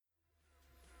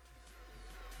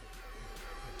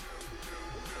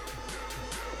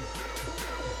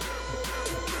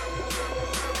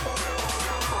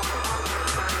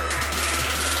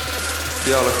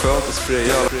jävla skönt att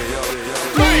spraya.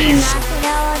 Mina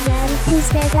grader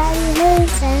fiskar i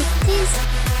husen tills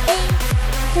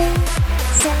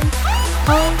isen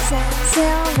Olsen,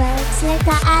 silver,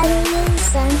 släckta är i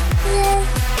ljusen i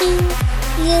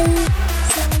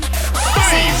ljusen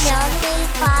Sen jag vill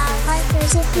bara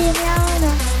huset i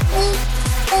blåna i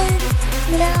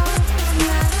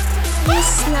blåna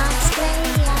Lyssna,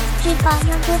 spraya,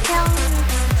 klipparna på tårna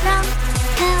Fram,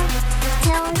 tån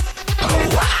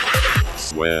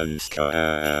Svenska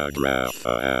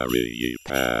Agrafari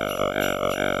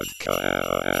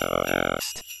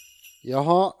Podcast.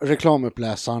 Jaha,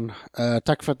 reklamuppläsaren.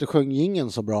 Tack för att du sjöng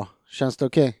jingeln så bra. Känns det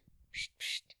okej?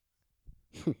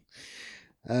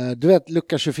 Du vet,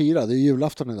 lucka 24, det är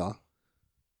julafton idag.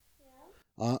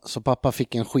 Ja, så pappa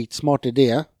fick en skitsmart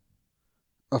idé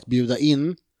att bjuda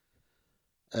in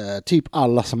typ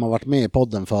alla som har varit med i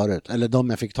podden förut. Eller de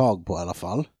jag fick tag på i alla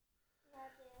fall.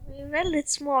 Det är väldigt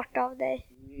smart av dig.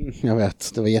 Jag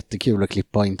vet, det var jättekul att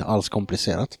klippa och inte alls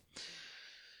komplicerat.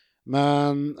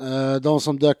 Men de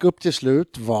som dök upp till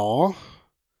slut var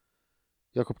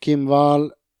Jakob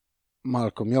Kimvall,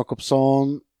 Malcolm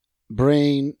Jakobsson,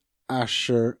 Brain,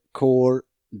 Asher, Core,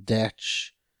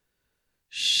 Detch,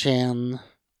 Chen,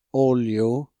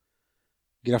 Oljo,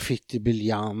 Graffiti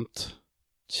Biljant.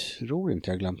 Tror inte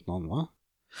jag glömt någon, va?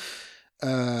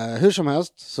 Hur som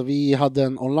helst, så vi hade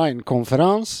en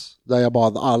online-konferens där jag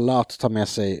bad alla att ta med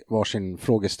sig varsin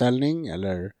frågeställning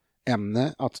eller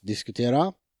ämne att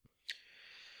diskutera.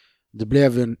 Det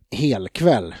blev en hel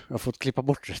kväll. Jag har fått klippa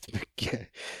bort rätt mycket.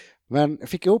 Men jag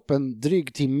fick ihop en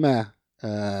dryg timme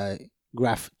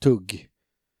graph-tugg.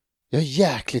 Jag är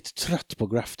jäkligt trött på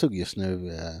graph-tugg just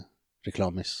nu,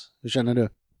 reklamis. Hur känner du?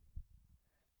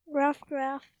 Graph.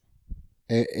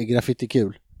 Är graffiti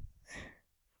kul?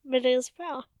 Beror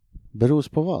på. Beror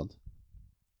på vad?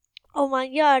 Om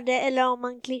man gör det eller om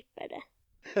man klipper det.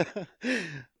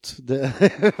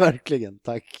 Verkligen,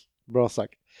 tack. Bra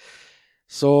sagt.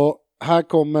 Så här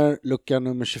kommer lucka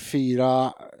nummer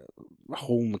 24,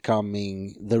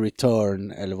 Homecoming, The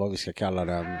Return, eller vad vi ska kalla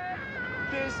den.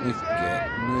 Mycket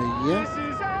nöje.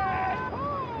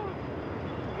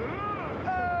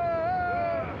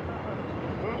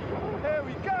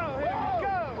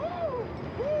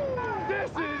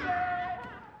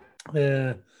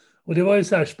 Och det var ju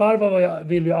så här, Sparva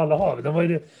vill ju alla ha. Det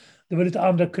var lite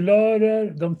andra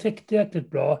kulörer, de täckte jäkligt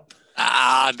bra.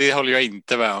 Det håller jag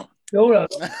inte med om. Jo,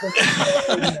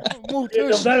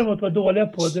 de däremot var dåliga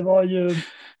på, det var ju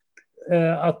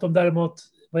att de däremot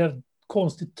var ett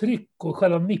konstigt tryck och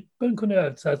själva nippen kunde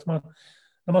göra så här att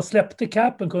när man släppte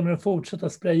capen kunde den fortsätta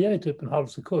spraya i typ en halv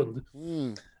sekund.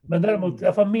 Men däremot i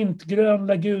alla fall mintgrön,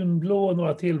 lagunblå och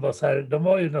några till var så här, de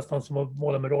var ju nästan som att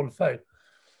måla med rollfärg.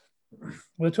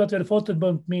 Och jag tror att vi hade fått ett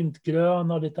bunt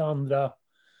mintgröna och lite andra.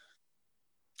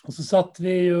 Och så satt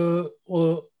vi ju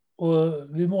och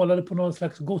vi målade på någon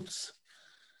slags gods.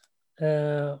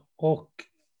 Och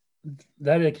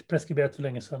det här är preskriberat för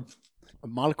länge sedan.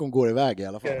 Malcolm går iväg i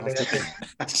alla fall.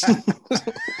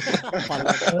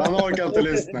 Han orkar inte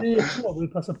lyssna. Vi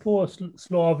passar på att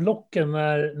slå av locken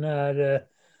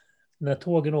när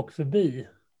tågen åker förbi.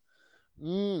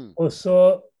 Och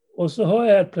så hör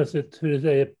jag helt plötsligt hur det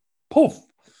säger poff!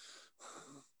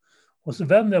 Och så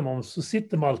vänder jag mig om, så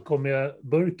sitter Malcolm med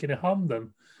burken i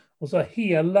handen. Och så har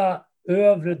hela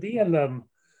övre delen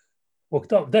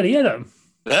åkt av. Där är den!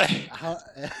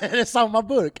 Är det samma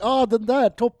burk? Den där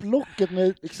topplocket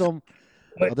med liksom...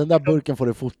 Ja, den där burken får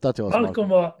du fota till oss. Malcolm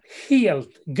var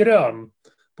helt grön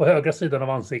på högra sidan av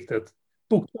ansiktet.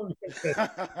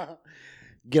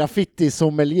 Graffiti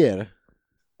sommelier.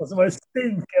 Och så var det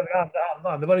stink över andra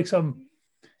halvan. Det var liksom...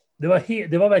 Det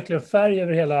var verkligen färg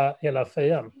över hela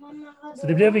fejan. Så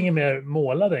det blev ingen mer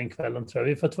målad den kvällen, tror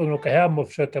jag. Vi var tvungna att åka hem och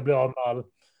försöka bli av med all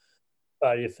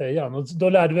färg i fejan. Och då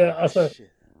lärde vi... Alltså,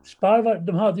 Sparva,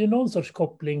 de hade ju någon sorts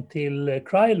koppling till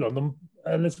Krylon.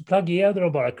 Eller så plagierade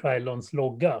de bara Krylons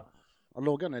logga. Ja,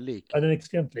 loggan är lik. Ja, den är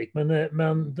extremt lik.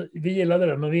 Men vi gillade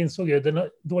den. Men vi insåg ju att den har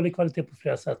dålig kvalitet på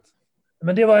flera sätt.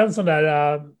 Men det var en sån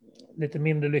där lite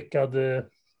mindre lyckad...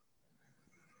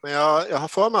 Men jag har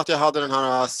för mig att jag hade den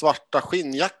här svarta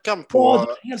skinnjackan på,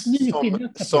 helt ny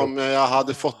skinnjacka som jag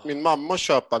hade fått min mamma att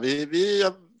köpa. Vi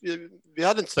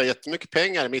hade inte så jättemycket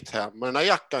pengar i mitt hem. Men den här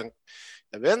jackan,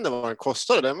 jag vet inte vad den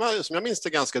kostade. Den var, som jag minns det,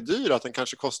 ganska dyr. Att den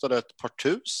kanske kostade ett par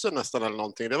tusen nästan eller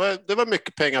någonting. Det var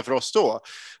mycket pengar för oss då.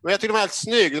 Men jag tyckte den var helt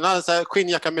snygg. Den hade en så här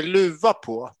skinnjacka med luva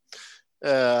på.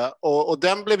 Och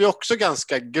den blev ju också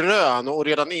ganska grön, och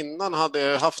redan innan hade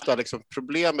jag haft det liksom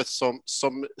problemet som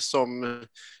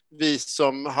vi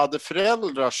som hade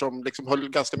föräldrar som liksom höll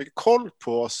ganska mycket koll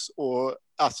på oss och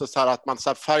alltså så här att man så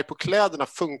här, färg på kläderna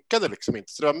funkade liksom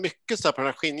inte. Så det var mycket så här på den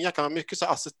här skinnjackan, var mycket så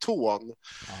här aceton.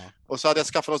 Ja. Och så hade jag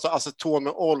skaffat någon så här aceton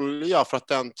med olja för att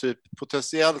den typ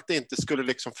potentiellt inte skulle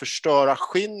liksom förstöra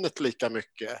skinnet lika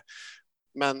mycket.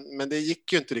 Men det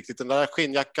gick ju inte riktigt. Den där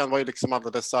skinnjackan var ju liksom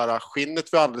alldeles så här,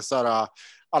 skinnet var alldeles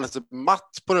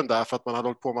matt på den där för att man hade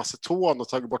hållit på med aceton och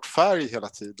tagit bort färg hela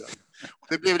tiden. Och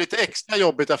det blev lite extra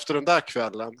jobbigt efter den där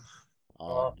kvällen.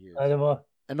 Ja, gud. Nej, det var...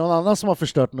 Är någon annan som har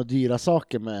förstört några dyra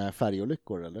saker med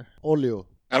färgolyckor eller? Olio?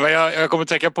 Ja, men jag kommer att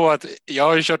tänka på att jag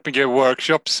har ju kört mycket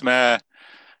workshops med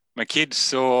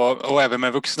kids och även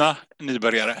med vuxna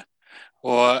nybörjare.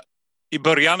 Och i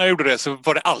början när jag gjorde det så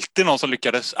var det alltid någon som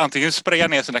lyckades antingen spraya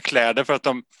ner sina kläder för att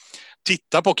de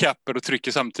tittar på kapper och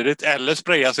trycker samtidigt, eller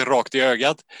spraya sig rakt i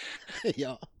ögat.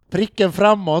 Ja. Pricken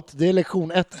framåt, det är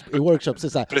lektion 1 i workshops. Det är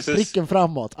så här, Precis. pricken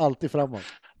framåt, alltid framåt.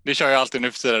 Det kör jag alltid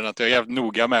nu för tiden, att jag är jävligt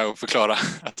noga med att förklara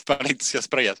att man inte ska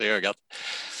spraya sig i ögat.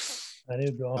 Nej, det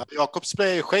är bra. Jakob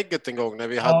sprayade i skägget en gång när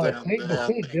vi hade en skägg, det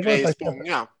var grej i faktiskt-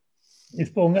 Spånga. I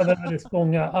Spånga, vem hade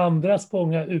Spånga? Andra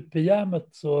Spånga UP-jammet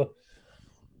så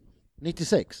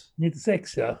 96.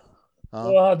 96 ja. Ja.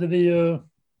 Då hade vi ju, det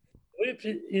var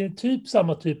ju typ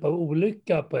samma typ av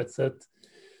olycka på ett sätt.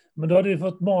 Men då hade vi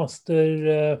fått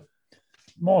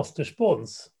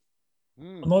masterspons.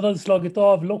 Någon hade slagit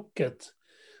av locket.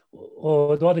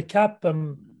 Och då hade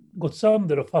capen gått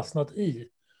sönder och fastnat i.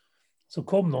 Så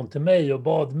kom någon till mig och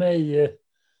bad mig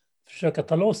försöka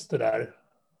ta loss det där.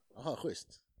 Jaha, schysst.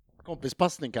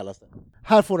 Kompispassning kallas det.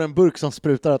 Här får du en burk som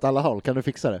sprutar åt alla håll. Kan du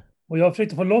fixa det? Och jag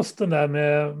försökte få loss den där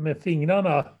med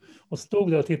fingrarna. Och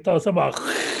stod där och tittade och så bara...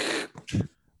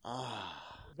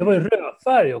 Det var ju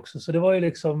rödfärg också, så det var ju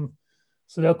liksom...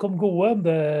 Så jag kom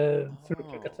gående för att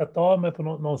försöka tvätta av mig på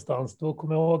någonstans. Då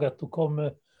kom jag ihåg att då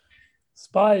kom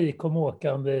Spy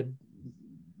åkande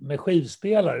med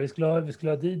skivspelare. Vi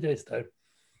skulle ha DJs där.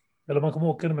 Eller man kom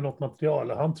åkande med något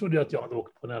material. Han trodde ju att jag hade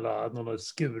åkt på någon hade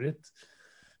skurit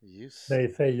Just. mig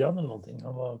i fejan eller någonting. Det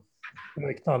var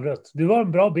knallrött. Du har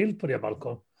en bra bild på det,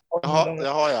 Malcolm. Ja, det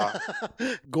har jag.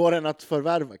 Går den att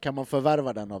förvärva? Kan man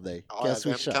förvärva den av dig? Kan Ja, jag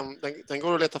swisha? den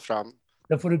går att leta fram.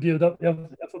 Jag får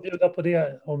bjuda på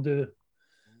det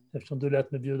eftersom du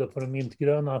lät mig bjuda på den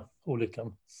mintgröna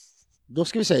olyckan. Då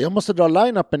ska vi se, jag måste dra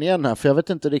line-upen igen här för jag vet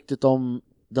inte riktigt om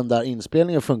den där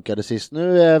inspelningen funkade sist.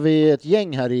 Nu är vi ett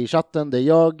gäng här i chatten, det är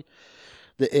jag,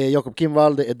 det är Jakob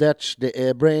Kimvall, det är Detch, det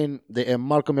är Brain, det är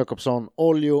Malcolm Jakobsson,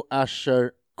 Olio,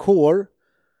 Asher, Core,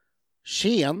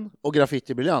 Shen och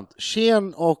Graffiti Briljant.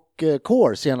 Shen och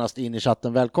Core senast in i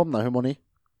chatten, välkomna, hur mår ni?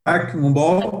 Tack, mår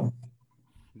bra.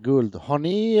 Guld,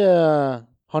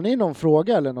 har ni någon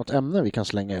fråga eller något ämne vi kan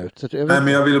slänga ut? Nej, men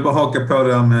jag ville bara haka på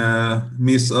det med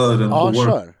missöden på work.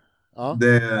 Kör. Ja.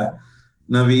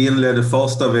 När vi inledde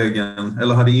första väggen,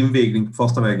 eller hade invigning på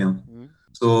första väggen,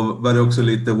 så var det också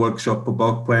lite workshop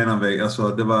på ena väggen. Alltså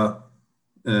det var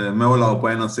målare på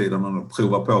ena sidan och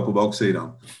prova på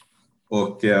baksidan.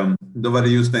 Och då var det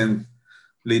just en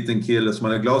liten kille som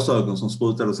hade glasögon som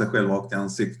sprutade sig själv rakt i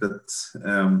ansiktet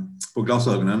på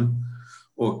glasögonen.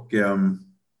 Och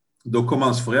då kom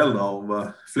hans föräldrar och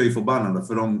var fly förbannade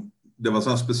för det var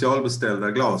sådana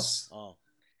specialbeställda glas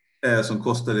som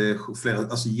kostade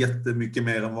jättemycket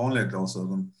mer än vanliga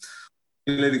glasögon.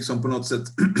 Det ville liksom på något sätt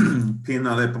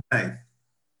pinna det på mig.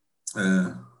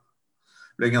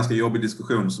 Det blev en ganska jobbig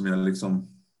diskussion som jag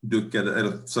liksom duckade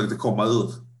eller försökte komma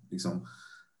ur. Liksom.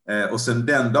 Och sen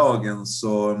den dagen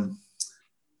så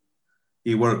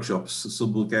i workshops så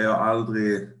brukar jag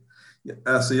aldrig...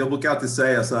 Alltså jag brukar alltid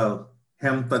säga så här: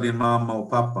 hämta din mamma och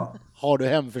pappa. Har du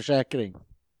hemförsäkring?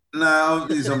 Nej,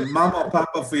 liksom, mamma och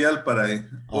pappa får hjälpa dig.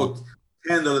 Ja. Och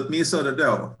händer det ett missöde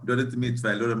då är det inte mitt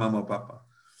fel, då är det mamma och pappa.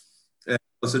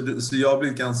 Så jag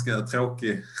blir ganska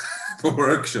tråkig på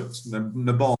workshops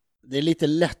med barn. Det är lite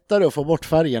lättare att få bort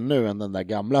färgen nu än den där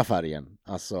gamla färgen.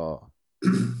 Alltså,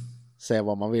 säga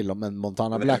vad man vill om, men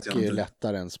Montana Black är ju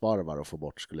lättare än Sparvar att få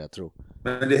bort, skulle jag tro.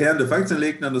 Men det hände faktiskt en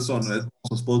liknande sån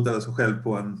som sprutade sig själv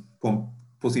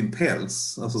på sin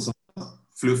päls, alltså som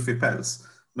fluffig päls.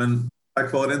 Men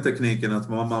tack vare den tekniken att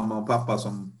mamma och pappa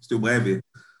som stod bredvid,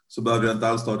 så började jag inte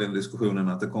alls ta den diskussionen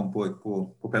att det kom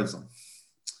på pälsen.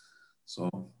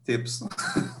 Så tips.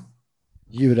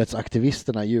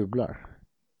 Djurrättsaktivisterna jublar.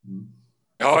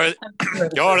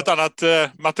 Jag har ett annat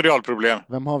materialproblem.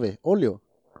 Vem har vi? Olio?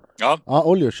 Ja,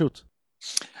 Olio, shoot.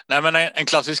 Nej, men en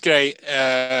klassisk grej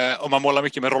om man målar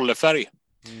mycket med rollerfärg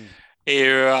är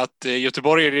ju att i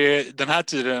Göteborg är det, den här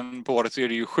tiden på året så är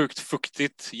det ju sjukt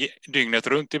fuktigt dygnet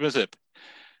runt i princip.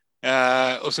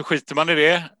 Och så skiter man i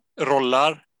det,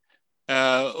 rollar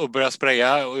och börja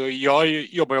spraya. Och jag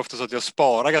jobbar ju ofta så att jag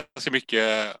sparar ganska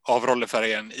mycket av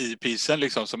rollerfärgen i pisen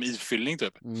liksom, som ifyllning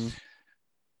typ.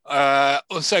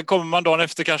 Och sen kommer man dagen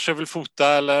efter, kanske vill fota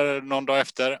eller någon dag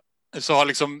efter, så har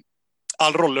liksom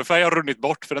all rollerfärg har runnit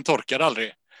bort för den torkade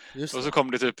aldrig. Och så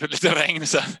kom det typ lite regn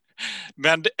sen.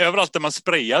 Men överallt där man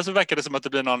sprayar så verkar det som att det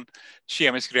blir någon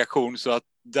kemisk reaktion, så att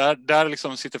där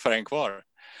liksom sitter färgen kvar.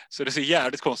 Så det ser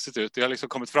jävligt konstigt ut. Det har liksom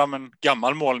kommit fram en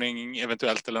gammal målning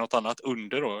eventuellt eller något annat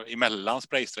under då, emellan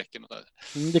spraysträcken.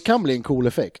 Det kan bli en cool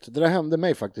effekt. Det där hände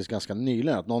mig faktiskt ganska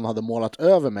nyligen, att någon hade målat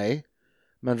över mig,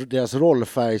 men deras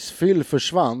rollfärgsfyll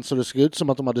försvann, så det såg ut som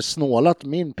att de hade snålat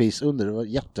min piece under. Det var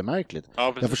jättemärkligt.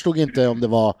 Ja, jag förstod inte om det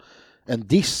var en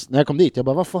diss när jag kom dit. Jag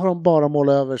bara, varför har de bara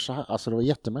målat över så här? Alltså det var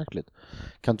jättemärkligt.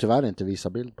 Kan tyvärr inte visa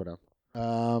bild på det.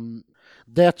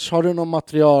 Detch, har du någon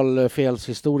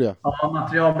materialfelshistoria? Ja,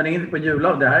 material, men inte på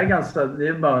jullav. Det här är ganska, det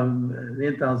är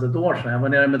inte ens ett år sedan. Jag var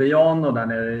nere med Piano där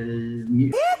nere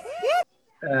i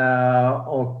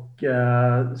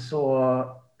så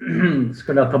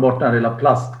skulle jag ta bort den lilla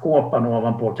plastkåpan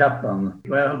ovanpå kappen.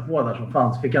 Och jag höll på där som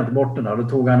fanns, fick jag inte bort den där. Då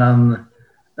tog han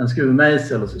en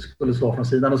skruvmejsel och skulle slå från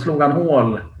sidan. Och slog han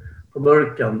hål på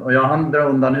burken. Och jag hann dra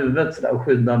undan huvudet så där och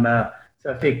skydda med. Så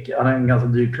jag hade en ganska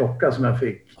dyr klocka som jag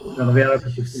fick renovera på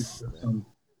precis.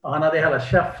 Han hade hela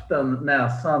käften,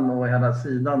 näsan och hela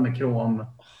sidan med kromfärg.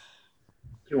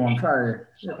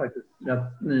 Det är faktiskt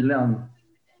rätt nyligen.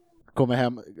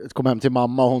 Kom hem till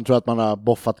mamma och hon tror att man har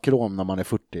boffat krom när man är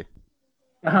 40.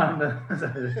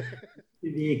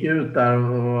 Vi gick ut där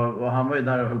och han var ju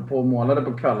där och höll på och målade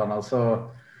på kvällarna.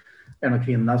 Så en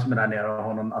kvinna som är där nere och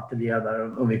har någon ateljé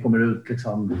där. Och vi kommer ut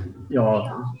liksom,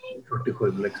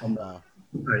 47 liksom.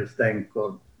 Där i stänk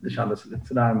och det kändes lite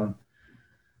sådär. Men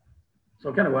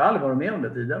så kan det gå. Jag har aldrig varit med om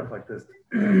det tidigare faktiskt.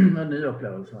 En ny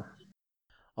upplevelse.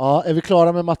 Ja, är vi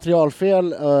klara med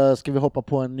materialfel? Ska vi hoppa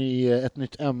på ett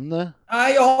nytt ämne?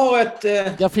 Nej, jag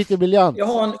har graffiti-briljant. Jag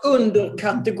har en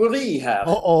underkategori här.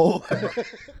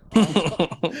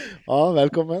 Ja,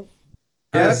 välkommen.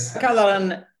 Yes. Jag kallar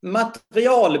den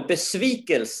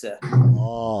materialbesvikelse.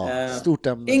 Stort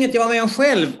ämne. Inget jag var med om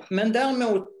själv, men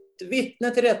däremot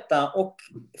vittne till detta. Och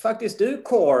faktiskt du,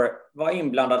 Core, var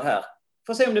inblandad här.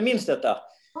 Får se om du minns detta.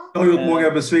 Jag har gjort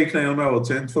många besvikningar genom året,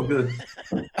 så jag är inte förbud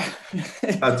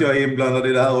att jag är inblandad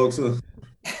i det här också.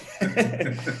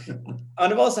 Ja,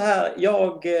 det var så här.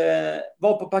 Jag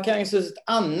var på parkeringshuset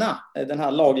Anna, den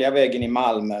här lagliga väggen i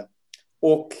Malmö.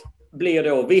 Och blir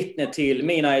då vittne till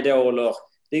mina idoler.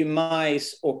 Det är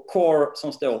Majs och Core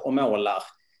som står och målar.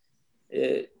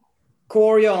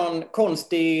 Core gör en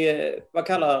konstig, vad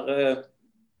kallar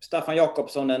Staffan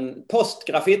Jakobsson, en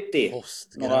postgraffiti.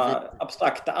 Några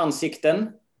abstrakta ansikten.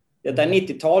 Detta är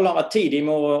 90-tal, han var tidig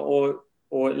med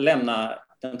att lämna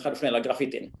den traditionella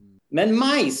graffitin. Men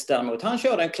Majs däremot, han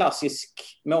körde en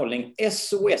klassisk målning.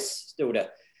 SOS stod det.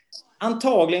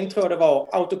 Antagligen tror jag det var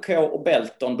Autoco och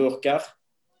Belton-burkar.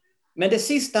 Men det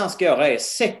sista han ska göra är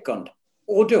second.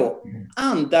 Och då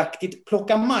andaktigt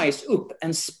plockar Majs upp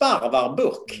en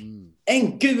sparvarburk.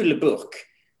 En gul burk.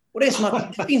 Och det är som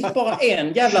att det finns bara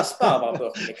en jävla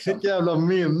sparvarburk. Liksom. Vilket jävla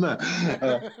minne.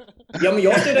 Ja, men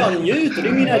jag står där och njuter. Det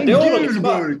är mina idoler. Liksom.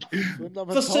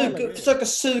 Försöker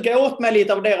suga åt mig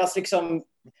lite av deras liksom,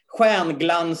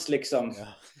 stjärnglans. Liksom.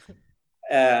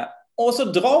 Och så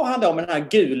drar han då med den här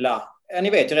gula. Ni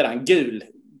vet ju redan,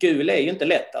 gul är ju inte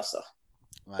lätt alltså.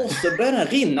 Nej. Och så börjar den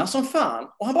rinna som fan.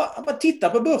 Och han bara tittar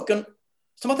på burken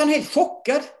som att han är helt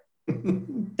chockad.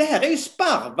 Det här är ju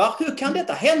sparvar. Hur kan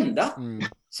detta hända?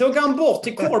 Så går han bort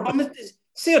till Korban. Men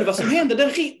ser du vad som händer?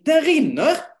 Den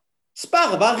rinner.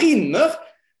 Sparvar rinner.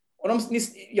 Och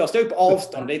jag står på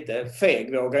avstånd lite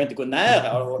feg. Vågar inte gå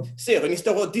nära. Och ser hur ni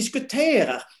står och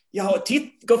diskuterar. Jag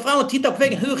går fram och tittar på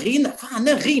väggen. Hur rinner? Fan,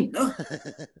 den rinner.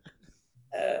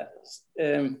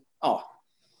 Ja.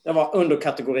 Det var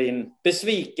underkategorin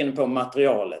besviken på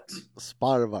materialet.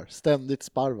 Sparvar, ständigt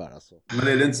sparvar alltså. Men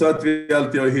är det inte så att vi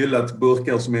alltid har hyllat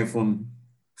burkar som är från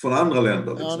andra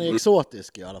länder? Liksom? Ja, han är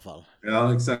exotisk i alla fall.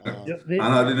 Ja, exakt. Ja.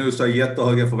 Han hade nu så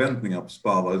jättehöga förväntningar på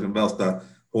sparvar. Den värsta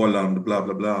Holland, bla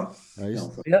bla bla. Ja,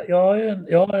 just det.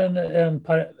 Jag har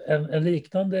en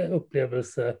liknande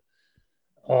upplevelse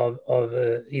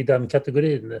i den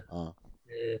kategorin. Ja.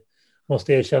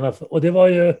 Måste jag erkänna. Och det var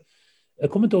ju...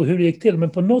 Jag kommer inte ihåg hur det gick till, men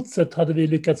på något sätt hade vi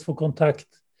lyckats få kontakt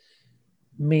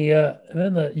med...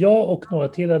 Jag och några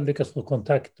till hade lyckats få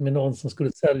kontakt med någon som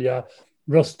skulle sälja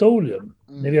Rust-Oleum.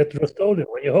 Ni vet Rust-Oleum.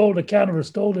 When you hold a can of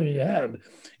Rust-Oleum in your hand,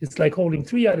 it's like holding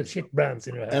 3 other shit brands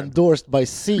in your hand. Endorsed by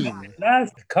Scene.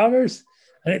 Last covers.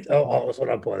 Och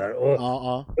så på där.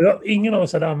 Och ingen av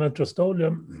oss hade använt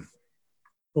Rust-Oleum.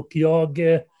 Och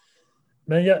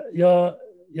Men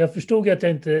jag förstod att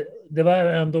jag inte... Det var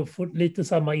ändå lite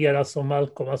samma era som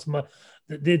Malcolm. Alltså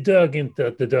det dög inte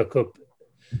att det dök upp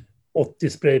 80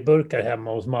 sprayburkar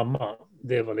hemma hos mamma.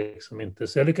 Det var liksom inte...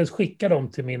 Så jag lyckades skicka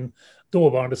dem till min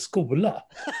dåvarande skola.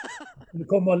 De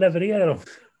kom och levererade dem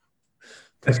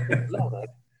på skolan.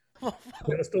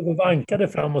 Jag stod och vankade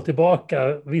fram och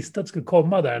tillbaka. Visste att det skulle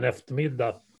komma där en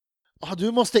eftermiddag.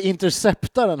 Du måste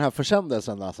intercepta den här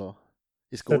försändelsen alltså?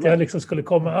 I skolan? Så att jag liksom skulle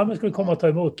komma och ta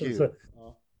emot den.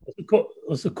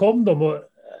 Och så kom de och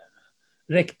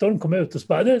rektorn kom ut och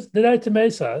sa, det där är till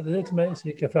mig, så här. Det är till mig. Så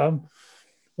gick jag fram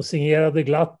och signerade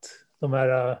glatt de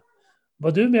här.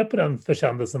 Var du med på den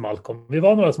försändelsen, Malcolm? Vi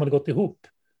var några som hade gått ihop.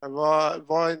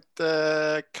 Var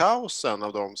inte Kaosen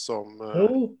av dem som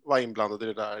var inblandade i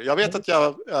det där? Jag vet att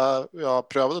jag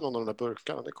prövade någon av de där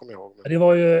burkarna, det kommer jag ihåg. Det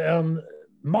var ju en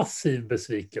massiv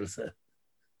besvikelse.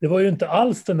 Det var ju inte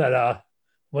alls den där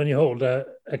when you hold a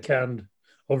can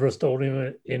of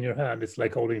Rust-Oleum in your hand, it's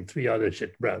like holding 3 other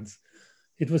shit brands.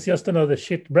 It was just another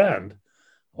shit brand.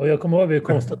 Och jag kommer ihåg att vi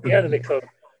konstaterade liksom,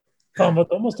 fan vad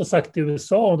de måste ha sagt i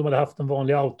USA om de hade haft en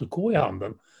vanlig Autoko i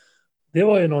handen. Det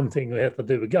var ju någonting att heta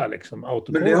duga liksom.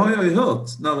 Autoko. Men det har jag ju hört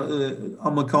när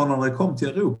amerikanerna kom till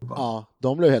Europa. Ja,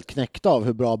 de blev helt knäckta av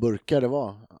hur bra burkar det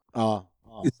var. Ja.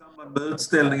 I samband med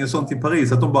utställningen sånt i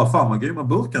Paris, att de bara, fan vad grymma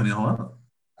burkar ni har här.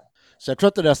 Så jag tror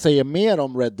att det där säger mer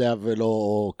om Red Devil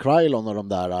och Krylon och de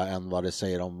där än vad det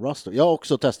säger om Rusto. Jag har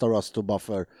också testat Rusto bara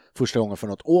för första gången för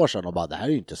något år sedan och bara, det här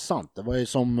är ju inte sant. Det var ju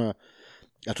som,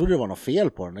 jag trodde det var något fel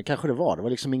på den, det kanske det var. Det var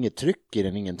liksom inget tryck i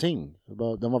den, ingenting.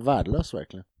 Den var värdelös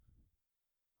verkligen.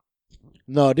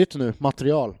 Nördigt nu,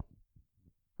 material.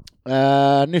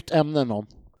 Nytt ämne någon.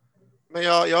 Men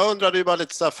jag undrade ju bara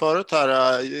lite så här förut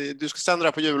här, du ska sända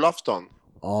det på julafton.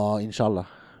 Ja, inshallah.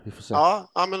 Vi får se. Ja,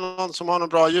 men någon som har någon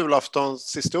bra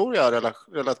julaftonshistoria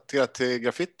relaterat till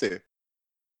graffiti.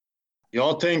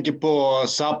 Jag tänker på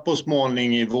Sappos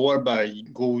målning i Vårberg,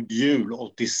 God jul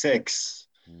 86.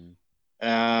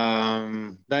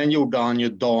 Den gjorde han ju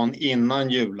dagen innan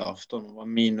julafton. Det var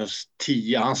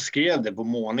 -10. Han skrev det på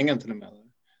målningen till och med.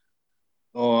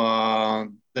 Och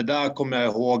det där kommer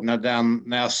jag ihåg när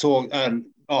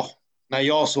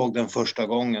jag såg den första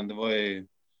gången. Det var ju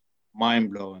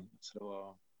mindblowing. Så det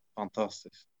var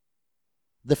fantastiskt.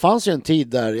 Det fanns ju en tid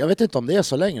där, jag vet inte om det är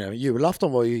så längre,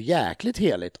 julafton var ju jäkligt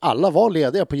heligt. Alla var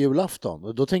lediga på julafton.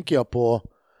 Och då tänker jag på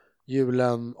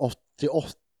julen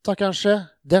 88 kanske.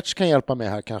 Detch kan hjälpa mig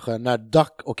här kanske. När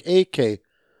Duck och AK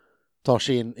tar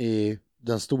sig in i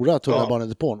den stora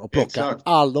tunnelbanedepån och plockar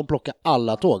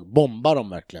alla tåg. Bombar dem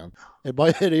verkligen.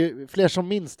 Är det ju fler som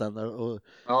minns den.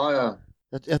 Ja.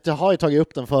 Jag har ju tagit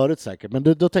upp den förut säkert, men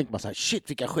då tänker man så här, shit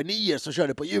vilka genier som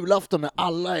körde på julafton när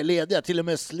alla är lediga. Till och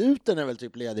med sluten är väl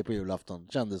typ ledig på julafton,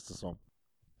 kändes det som.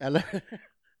 Eller?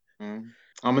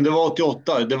 Ja, men det var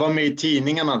 88, det var med i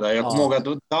tidningarna där. Jag kommer ihåg att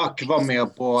Duck var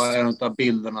med på en av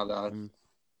bilderna där.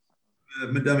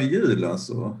 Men det med jul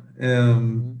alltså.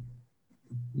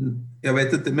 Jag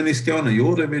vet inte, men i Skåne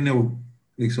gjorde vi nog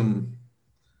liksom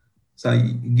så här,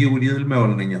 god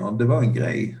julmålningar. Det var en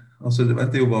grej. Alltså det var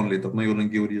inte ovanligt att man gjorde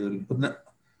en god jul.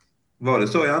 Var det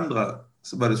så i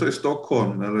var det så i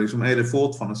Stockholm? Eller liksom, är det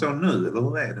fortfarande så nu? Eller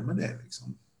hur är det med det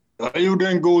liksom? Jag gjorde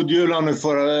en god jul nu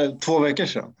för 2 veckor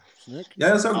sedan. Ja,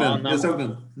 jag såg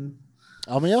den.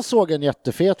 Ja, men jag såg en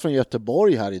jättefet från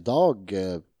Göteborg här idag.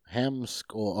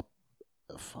 Hemsk och...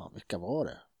 Fan, vilka var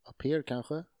det? Aper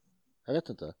kanske? Jag vet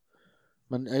inte.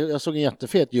 Men jag såg en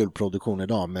jättefet julproduktion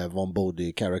idag med Von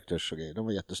Body characters och grejer. De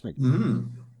var jättesnyggt.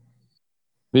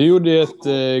 Vi gjorde ett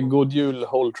God Jul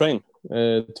Whole Train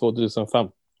 2005.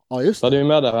 Ja, just det. Så hade vi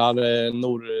med det här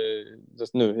Nor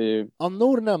just nu. Ja,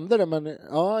 Nor nämnde det,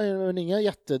 men inga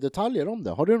jättedetaljer om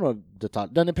det. Har du några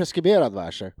detaljer? Den är preskriberad,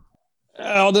 Verser?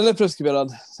 Ja, den är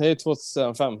preskriberad. Det är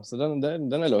 2005, så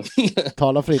den är lugn.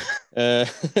 Tala fritt.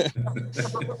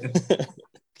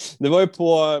 Det var ju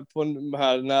på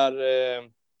här när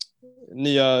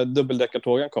nya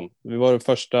dubbeldäckartågen kom. Vi var det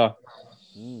första...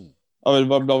 Ja,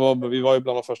 vi var ju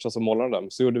bland de första som målade dem.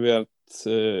 Så gjorde vi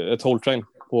ett whole train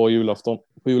på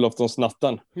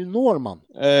julaftonsnatten. Hur når man?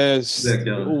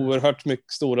 Oerhört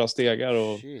mycket stora stegar.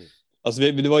 Och, alltså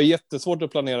det var jättesvårt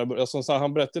att planera. Som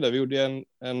han berättade det, vi gjorde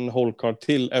en whole card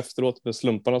till efteråt med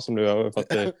slumparna som blev över. För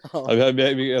att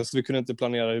vi kunde inte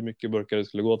planera hur mycket burkar det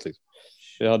skulle gå till.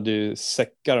 Vi hade ju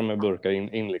säckar med burkar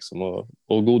in liksom,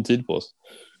 och god tid på oss.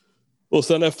 Och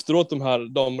sen efteråt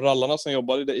de rallarna som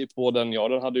jobbade på den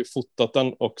den hade ju fotat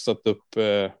den och satt upp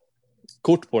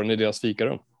kort på den i deras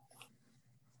fikarum.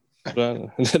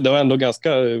 Det var ändå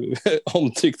ganska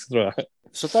omtyckt, tror jag.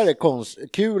 Så där är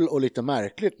kul och lite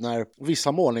märkligt när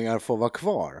vissa målningar får vara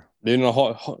kvar. Det är ju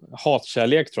någon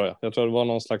hatkärlek, tror jag. Jag tror det var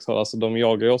någon slags, alltså de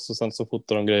jagar oss och sen så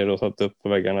fotar de grejer och satt upp på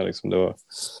väggarna liksom. Det var...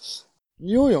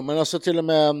 Jo, men alltså till och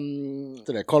med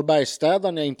Carl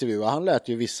Bergstädaren jag intervjuade, han lät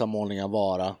ju vissa målningar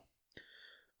vara.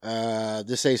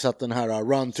 Det sägs att den här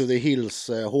Run to the Hills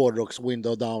Hårdrocks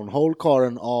Window Down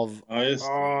Hole-karen av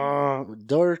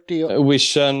Dirty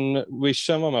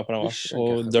Vision var med på den, va?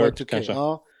 Och Dirt kanske.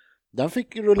 Ja. Den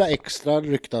fick rulla extra,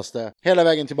 ryktas det. Hela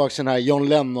vägen tillbaka till den här John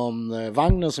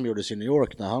Lennon-vagnen som gjordes i New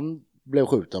York när han blev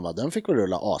skjuten, va? Den fick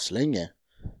rulla aslänge.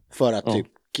 För att typ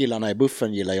killarna i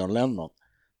buffen gillar John Lennon.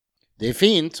 Det är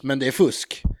fint, men det är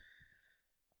fusk.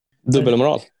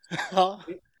 Dubbelmoral. Ja.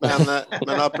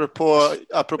 Men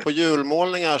apropå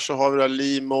julmålningar så har vi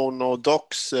Lee Mono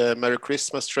Docs Merry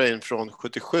Christmas Train från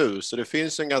 77. Så det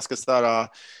finns en ganska sådär,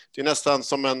 det är nästan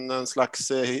som en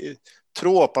slags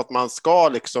tråp att man ska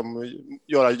liksom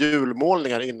göra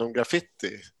julmålningar inom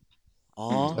graffiti.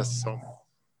 Ja.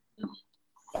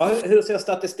 Hur ser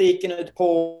statistiken ut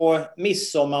på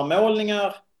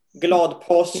midsommarmålningar? Glad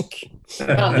påsk?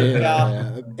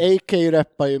 AK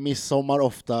reppar ju midsommar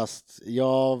oftast.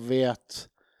 Jag vet.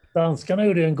 Danskarna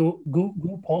gjorde en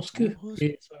god påsk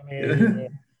som är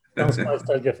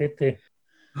dansmästare graffiti.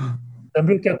 Den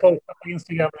brukar jag posta på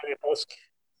Instagram när det är påsk.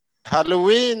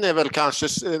 Halloween är väl kanske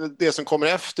det som kommer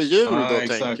efter jul då,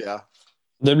 tänker jag.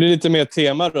 Det blir lite mer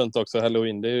tema runt också,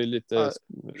 Halloween. Det är ju lite...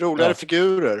 roligare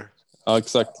figurer. Ja,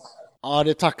 exakt. Ja, det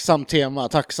är tacksamt tema.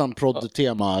 Tacksamt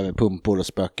prodd-tema. Pumpor och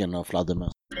spöken och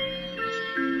fladdermöss.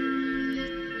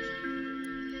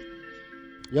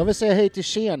 Jag vill säga hej till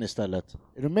Chen istället.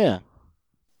 Är du med?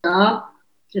 Ja,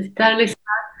 jag sitter här och lyssnar.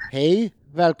 Hej,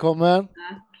 välkommen. Tack.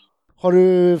 Har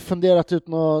du funderat ut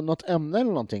något ämne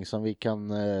eller någonting som vi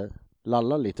kan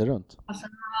lalla lite runt? Alltså,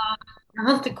 jag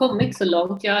har inte kommit så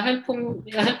långt. Jag höll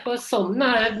på att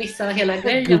somna. Jag missade hela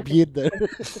grejen. Gubbjidder.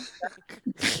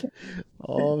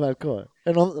 Ja, välkommen.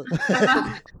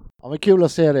 Ja, men kul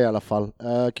att se dig i alla fall.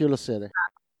 Kul att se dig.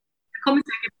 Jag kommer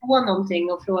säkert på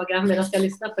någonting och fråga medan jag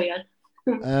lyssnar på er.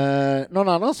 Någon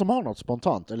annan som har något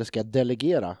spontant? Eller ska jag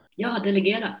delegera? Ja,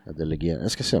 delegera.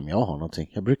 Jag ska se om jag har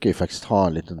någonting. Jag brukar ju faktiskt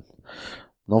ha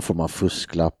någon form av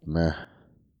fusklapp med...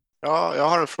 Ja, jag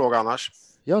har en fråga annars.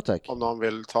 Ja, tack. Om någon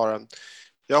vill ta den.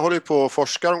 Jag håller ju på och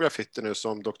forskar om graffiti nu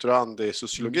som doktorand i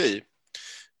sociologi.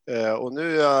 Och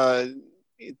nu är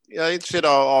jag är intresserad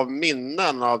av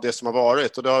minnen av det som har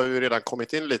varit. Och det har vi ju redan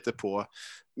kommit in lite på.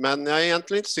 Men jag är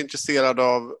egentligen inte så intresserad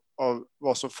av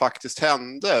vad som faktiskt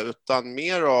hände, utan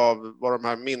mer av vad de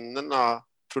här minnena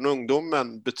från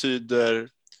ungdomen betyder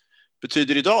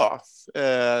idag.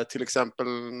 Till exempel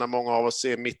när många av oss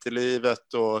är mitt i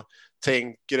livet och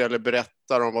tänker eller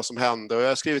berättar om vad som hände. Och jag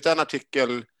har skrivit en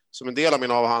artikel som en del av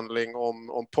min avhandling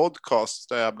om podcast,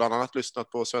 där jag bland annat lyssnat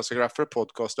på Svenska Graffer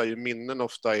podcast, där ju minnen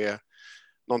ofta är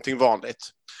någonting vanligt.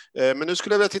 Men nu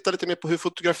skulle jag vilja titta lite mer på hur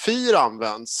fotografier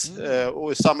används.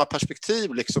 Och i samma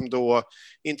perspektiv liksom då,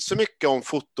 inte så mycket om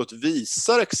fotot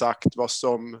visar exakt vad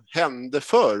som hände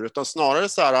förr, utan snarare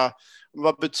så här,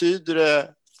 vad betyder det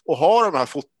att ha de här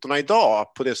fotona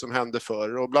idag på det som hände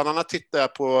förr? Och bland annat tittar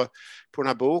jag på den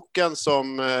här boken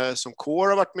som Core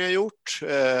har varit med och gjort.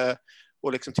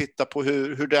 Och liksom titta på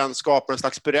hur den skapar en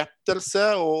slags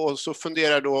berättelse. Och så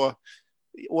funderar jag då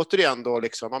återigen då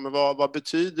liksom, men vad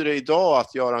betyder det idag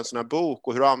att göra en sån här bok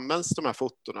och hur används de här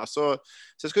fotona? Så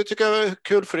jag skulle tycka det var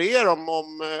kul för er om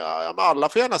alla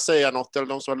får gärna säga något, eller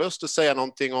de som har lust att säga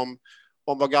någonting om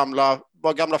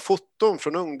vad gamla foton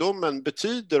från ungdomen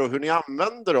betyder och hur ni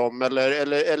använder dem,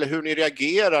 eller hur ni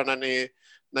reagerar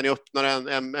när ni öppnar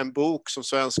en bok som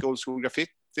Svenska Old School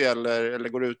Graffiti eller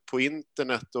går ut på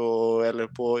internet eller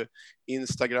på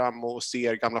Instagram och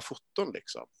ser gamla foton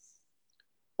liksom.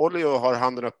 Olli har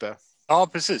handen uppe. Ja,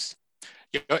 precis.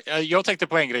 Jag tänkte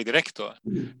på en grej direkt då.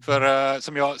 För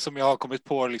som jag har kommit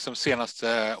på liksom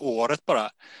senaste året bara.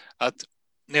 Att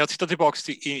när jag tittar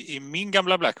tillbaka i min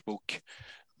gamla Blackbook,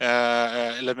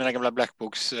 eller mina gamla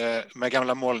Blackbooks med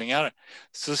gamla målningar,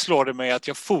 så slår det mig att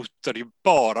jag fotade ju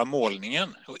bara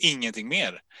målningen och ingenting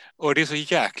mer. Och det är så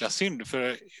jäkla synd,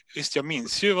 för visst, jag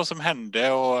minns ju vad som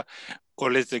hände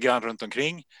och lite grann runt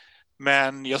omkring.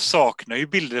 Men jag saknar ju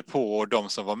bilder på de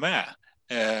som var med.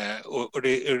 Och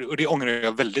det ångrar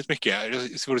jag väldigt mycket.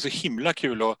 Det vore så himla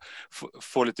kul att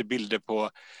få lite bilder på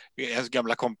ens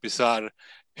gamla kompisar,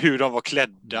 hur de var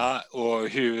klädda och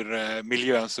hur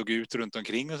miljön såg ut runt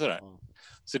omkring och sådär.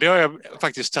 Så det har jag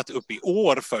faktiskt tagit upp i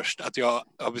år först, att jag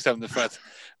har bestämt mig för att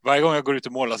varje gång jag går ut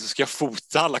och målar så ska jag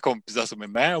fota alla kompisar som är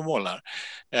med och målar.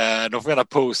 De får gärna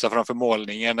posa framför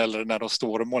målningen eller när de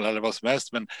står och målar eller vad som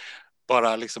helst, men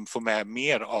bara liksom få med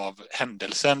mer av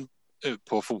händelsen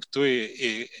på foto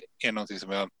är någonting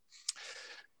som jag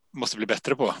måste bli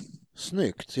bättre på.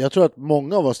 Snyggt. Jag tror att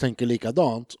många av oss tänker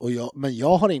likadant, men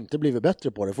jag har inte blivit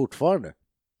bättre på det fortfarande.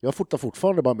 Jag fotar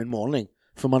fortfarande bara min målning,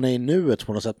 för man är i nuet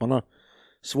på något sätt. Man har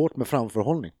svårt med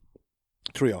framförhållning,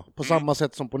 tror jag. På samma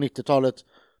sätt som på 90-talet.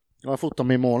 Jag fotar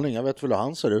min målning, jag vet väl hur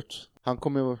han ser ut. Jag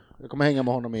kommer hänga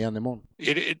med honom igen imorgon.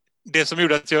 Det som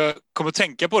gjorde att jag kom att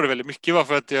tänka på det väldigt mycket var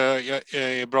för att jag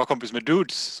är bra kompis med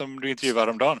Dudes som du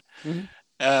intervjuade om dagen.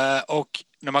 Och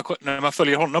när man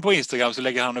följer honom på Instagram så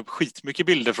lägger han upp skitmycket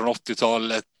bilder från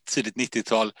 80-talet, tidigt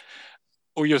 90-tal.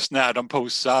 Och just när de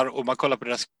posar och man kollar på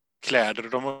deras kläder,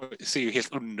 och de ser ju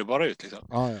helt underbara ut. Liksom.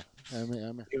 Ja, jag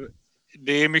är med.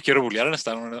 Det är mycket roligare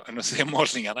nästan än att se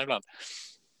målningarna ibland.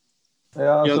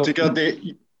 Jag tycker att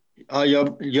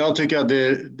jag tycker att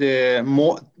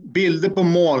bilder på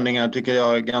målningar tycker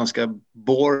jag är ganska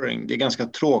boring. Det är ganska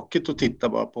tråkigt att titta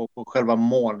bara på själva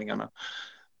målningarna.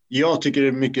 Jag tycker det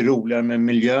är mycket roligare med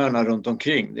miljöerna runt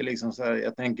omkring. Det är liksom så här,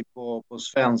 jag tänker på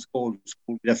svensk old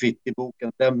school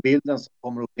graffiti-boken. Den bilden som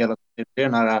kommer upp hela tiden, det är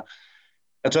den här.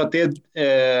 Jag tror att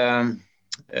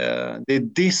det är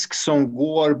disk som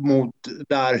går mot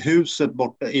där huset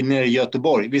borta nere i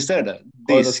Göteborg. Visst är det?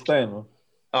 Disk.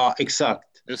 Ja, exakt.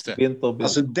 Just det.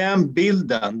 Alltså den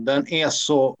bilden, den är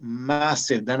så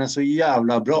massiv, den är så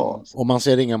jävla bra. Och man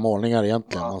ser inga målningar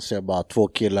egentligen, man ser bara två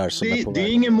killar som är på väg. Det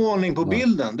är ingen målning på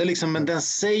bilden, det är liksom, men den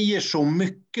säger så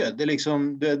mycket. Det är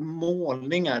liksom, det är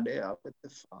målningar, det är, jag vet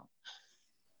inte fan.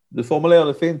 Du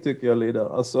formulerade fint tycker jag, Lida.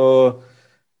 Alltså,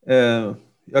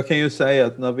 jag kan ju säga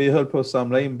att när vi höll på att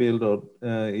samla in bilder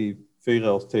i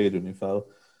 4 års tid ungefär,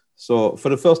 så för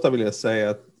det första vill jag säga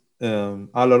att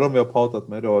alla de vi har pratat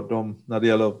med då, när det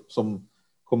gäller som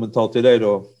kommentar till dig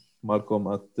då, Malcolm,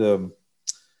 att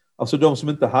alltså de som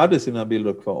inte hade sina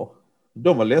bilder kvar,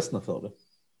 de var ledsna för det.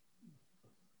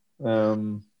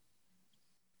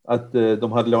 Att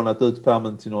de hade lånat ut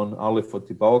pärmen till någon, aldrig fått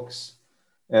tillbaks,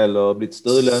 eller blivit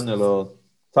stulen, eller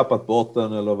tappat bort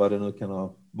den, eller vad det nu kan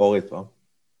ha varit, va.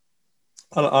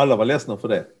 Alla var ledsna för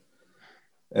det.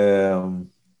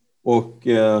 Och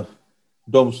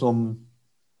de som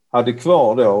hade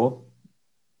kvar då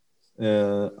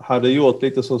hade gjort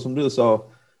lite så som du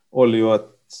sa, Olli,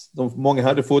 att många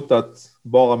hade fotat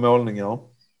bara målningar.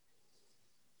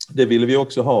 Det ville vi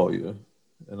också ha ju,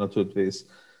 naturligtvis.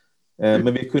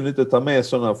 Men vi kunde inte ta med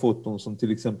sådana foton som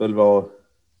till exempel var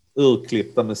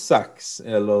urklippta med sax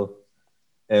eller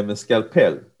med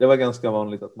skalpell. Det var ganska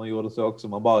vanligt att man gjorde så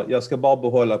också. Jag ska bara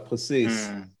behålla precis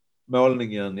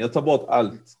målningen. Jag tar bort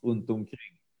allt runt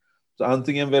omkring. Så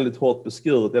antingen väldigt hårt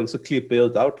beskuret eller så klipper jag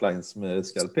ut outlines med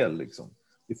skalpell liksom,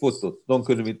 i fotot. De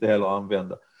kunde vi inte heller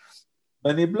använda.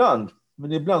 Men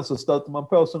ibland så stöter man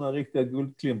på sådana riktiga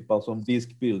guldklimpar som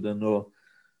diskbilden och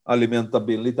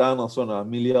alimentabilden, lite andra sådana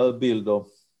miljöbilder.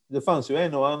 Det fanns ju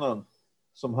en och annan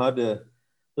som hade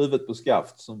huvudet på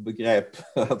skaft som begrep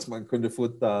att man kunde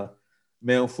fota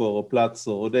människor och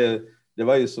platser, och det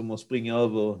var ju som att springa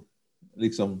över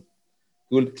liksom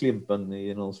guldklimpen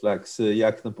i någon slags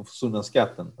jakten på försvunna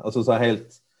skatten. Alltså så här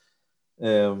helt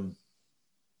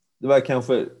det var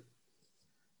kanske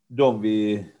de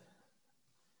vi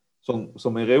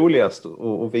som är roligast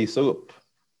att visa upp.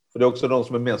 För det är också de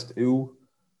som är mest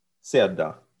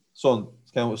osedda. Sånt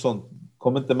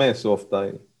kommer inte med så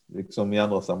ofta liksom i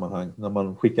andra sammanhang. När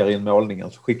man skickar in målningar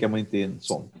så skickar man inte in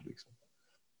sånt. Liksom.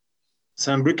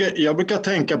 Sen jag brukar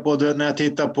tänka på det när jag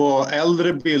tittar på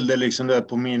äldre bilder liksom där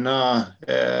på mina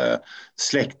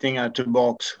släktingar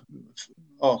tillbaks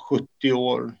 70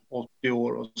 år, 80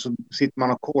 år, och så sitter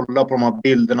man och kollar på de här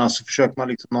bilderna, så försöker man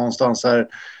liksom någonstans här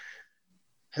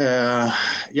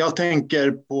jag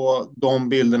tänker på de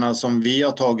bilderna som vi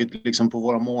har tagit liksom på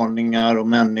våra målningar och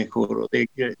människor, och det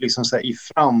är liksom så här i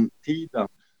framtiden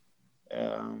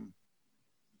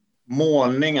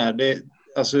målningar,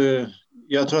 alltså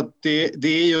jag tror att det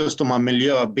är just de här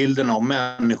miljöbilderna och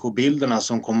människobilderna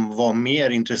som kommer vara mer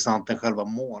intressant än själva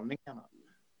målningarna.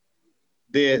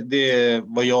 Det är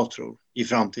vad jag tror i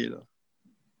framtiden.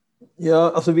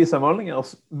 Ja, alltså vissa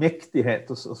målningars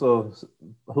mäktighet och så,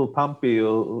 hur pampig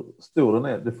och stor den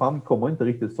är, det framkommer inte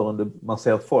riktigt förrän man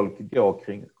ser att folk går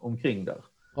omkring där.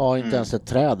 Ja, inte ens ett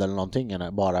träd eller någonting,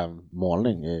 bara en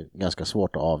målning är ganska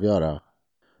svårt att avgöra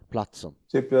platsen.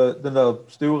 Typ den där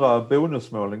stora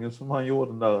bonusmålningen som han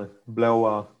gjorde, den där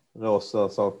blåa, rosa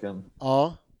saken.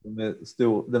 Ja.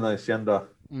 Den är kända.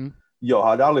 jag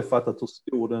hade aldrig fattat hur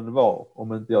stor den var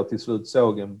om inte jag till slut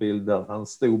såg en bild där han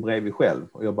stod bredvid själv.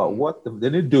 Och jag bara, what?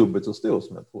 Den är dubbelt så stor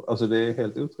som jag tror. Alltså det är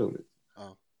helt otroligt.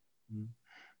 Ja.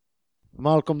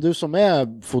 Malcolm, du som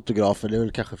är fotografer, det är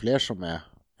väl kanske fler som är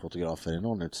fotografer i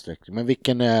någon utsträckning. Men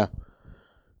vilken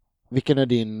är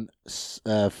din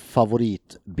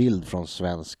favoritbild från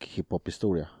svensk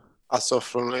hiphop-historia? Alltså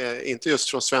inte just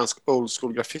från svensk old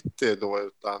school graffiti då,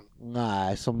 utan...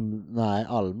 Nej,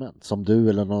 allmänt. Som du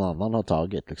eller någon annan har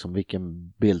tagit. Liksom,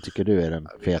 vilken bild tycker du är den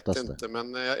fetaste? Jag vet inte,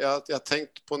 men jag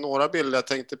tänkte på några bilder. Jag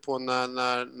tänkte på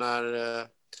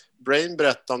när Brain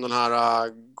berättade om den här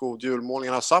God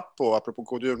julmålningen av Sappo. Apropå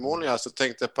God julmålningar, så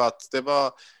tänkte jag på att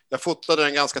jag fotade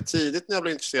den ganska tidigt när jag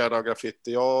blev intresserad av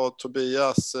graffiti. Jag och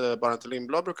Tobias Barnett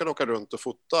Lindblad brukade åka runt och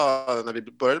fota när vi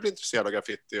började bli intresserade av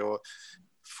graffiti. Och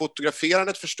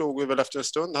fotograferandet förstod vi väl efter en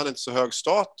stund hade inte så hög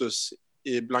status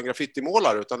bland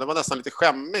graffitimålare, utan det var nästan lite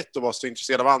skämmigt att vara så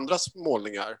intresserad av andras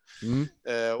målningar.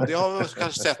 Och det har vi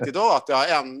kanske sett idag att det har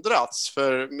ändrats,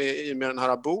 för med den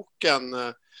här boken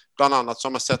bland annat så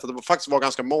har man sett att det faktiskt var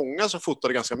ganska många som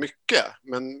fotade ganska mycket.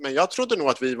 Men jag trodde nog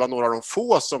att vi var några av de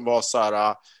få som var så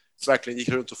här, verkligen gick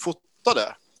runt och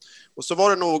fotade. Och så var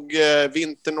det nog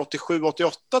vintern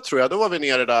 87-88 tror jag. Då var vi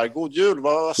nere där. God jul,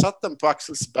 vad satt den på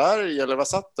Axelsberg? Eller vad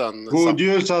satt den? God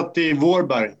jul satt i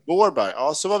Vårberg. Vårberg,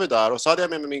 ja, så var vi där. Och så hade jag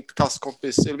med mig min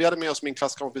klasskompis, eller vi hade med oss min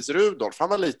klasskompis Rudolf. Han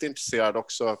var lite intresserad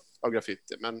också av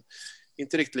graffiti, men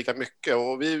inte riktigt lika mycket.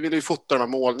 Och vi ville ju fota de här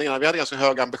målningarna. Vi hade ganska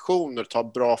höga ambitioner att ta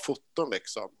bra foton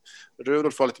liksom.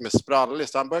 Rudolf var lite mer sprallig,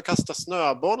 så han började kasta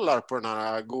snöbollar på den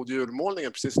här God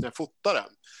julmålningen precis när jag fotade den.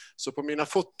 Så på mina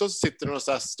foton så sitter det några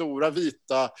så här stora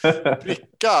vita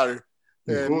prickar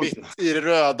mitt i det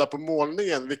röda på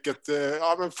målningen, vilket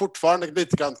men fortfarande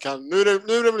lite grann kan... Nu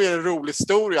är det väl en rolig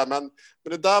historia, men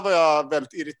det där var jag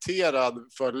väldigt irriterad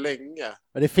för länge.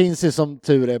 Men det finns ju som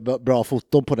tur är bra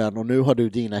foton på den, och nu har du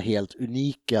dina helt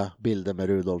unika bilder med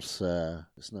Rudolfs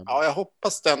snö. Ja, jag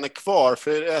hoppas den är kvar,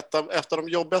 för ett av de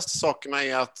jobbigaste sakerna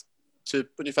är att typ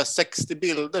ungefär 60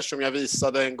 bilder som jag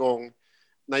visade en gång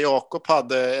när Jakob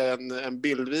hade en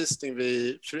bildvisning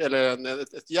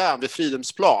ett järn vid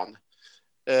Fridhemsplan.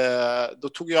 Då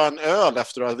tog jag en öl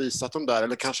efter att ha visat dem där,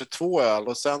 eller kanske 2 öl,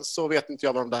 och sen så vet inte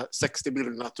jag vad de där 60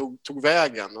 bilderna tog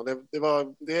vägen. Och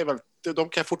de kan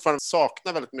jag fortfarande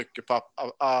sakna väldigt mycket på,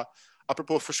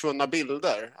 apropå försvunna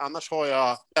bilder. Annars har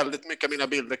jag väldigt mycket av mina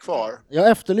bilder kvar.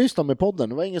 Jag efterlyste dem i podden,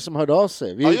 det var ingen som hörde av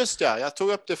sig. Ja just det, jag tog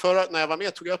upp det när jag var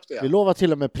med tog jag upp det. Vi lovar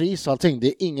till och med pris och allting, det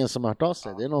är ingen som har hört av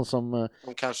sig. Det är någon som...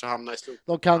 De kanske hamnar i slutet.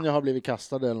 De kan ju ha blivit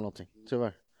kastade eller någonting,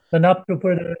 tyvärr. Men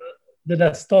apropå det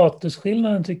där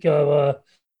statusskillnaden tycker jag var...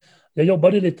 Jag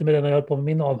jobbade lite med det när jag höll på med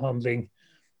min avhandling.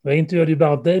 Jag intervjuade ju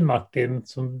bland annat dig, Martin,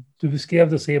 som du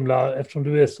beskrev det så himla, eftersom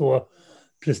du är så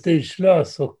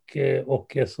prestigelös och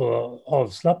är så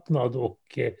avslappnad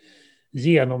och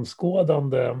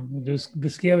genomskådande. Du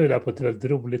beskrev ju det på ett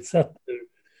väldigt roligt sätt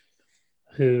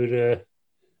hur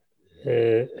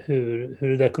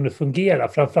det där kunde fungera,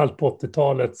 framförallt på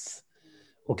 80-talets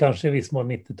och kanske i viss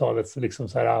mån 90-talets, liksom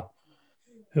så här,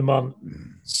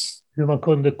 hur man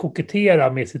kunde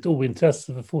kokettera med sitt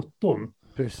ointresse för foton.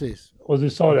 Precis. Och du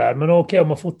sa det här, men okej, om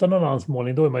man fotar någon annans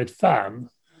målning, då är man ju ett fan.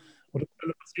 Och då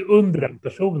ställer man sig under den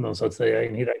personen, så att säga, i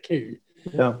en hierarki.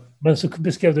 Ja. Men så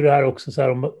beskrev du det här också så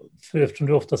här, för eftersom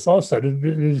du ofta sa så här,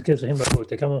 du skrev så himla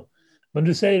roligt, men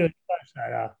du säger ungefär så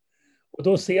här, och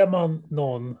då ser man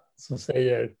någon som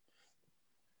säger,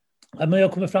 ja, men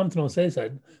jag kommer fram till någon och säger så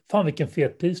här, fan vilken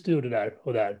fet pris du gjorde där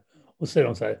och där. Och så säger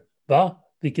de så här, va?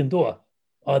 Vilken då?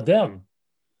 Ja, den.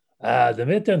 Den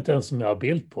vet jag inte ens om jag har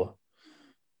bild på.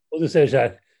 Och du säger så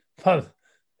här, fan,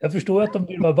 jag förstår att de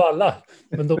vill vara balla,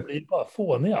 men de blir bara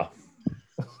fåniga.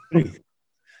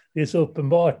 Det är så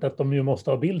uppenbart att de ju måste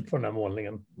ha bild på den här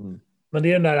målningen. Men det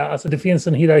är den där, alltså det finns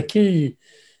en hierarki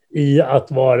i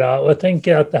att vara, och jag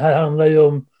tänker att det här handlar ju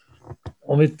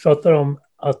om vi pratar om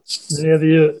att nu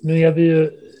är vi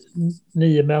ju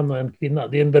 9 män och 1 kvinna.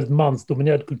 Det är en väldigt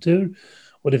mansdominerad kultur,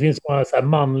 och det finns många så här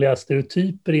manliga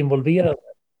stereotyper involverade.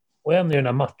 Och en är den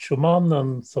här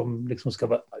machomannen som liksom ska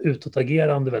vara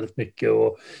utåtagerande väldigt mycket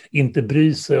och inte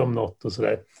bry sig om något och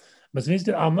sådär. Men så finns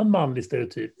det en annan manlig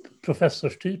stereotyp,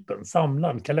 professorstypen,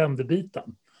 samlaren,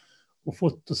 kalenderbiten. Och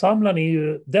fotosamlaren är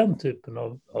ju den typen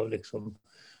av liksom...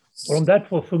 Och de där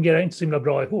två fungerar inte så himla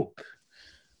bra ihop.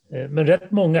 Men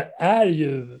rätt många är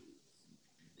ju,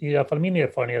 i alla fall min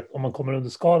erfarenhet, om man kommer under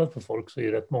skalet för folk, så är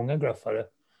ju rätt många graffare,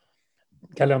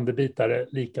 kalenderbitare,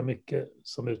 lika mycket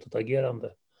som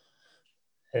utåtagerande.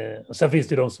 Och sen finns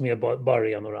det de som är bara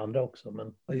det ena och det andra också.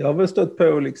 Men... Jag har väl stött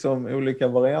på liksom olika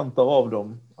varianter av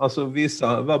dem. Alltså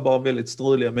vissa var bara väldigt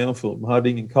struliga människor. De hade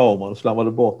ingen kamera, de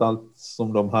slarvade bort allt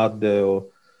som de hade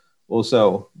och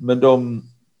så. Men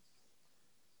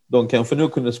de kanske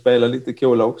nog kunde spela lite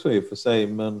coola också i och för sig.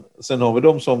 Men sen har vi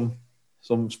de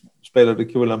som spelade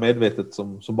coola medvetet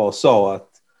som bara sa att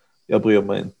jag bryr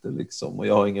mig inte liksom och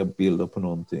jag har inga bilder på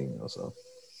någonting och så.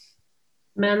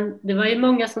 Men det var ju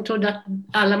många som trodde att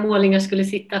alla målningar skulle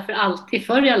sitta för alltid,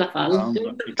 förr i alla fall.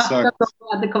 Ja, exakt.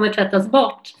 Att det kommer tvättas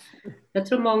bort. Jag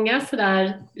tror många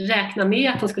sådär räknar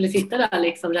med att de skulle sitta där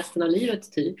liksom resten av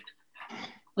livet typ.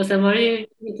 Och sen var det ju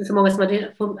inte så många som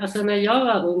hade, alltså när jag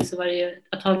var ung så var det ju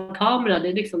att ha en kamera,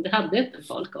 det hade inte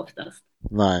folk oftast.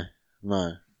 Nej.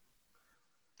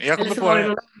 Jag kommer på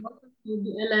det.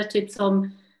 Eller typ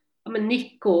som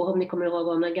Nico, om ni kommer ihåg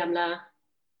om den gamla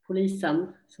polisen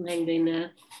som hängde inne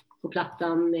på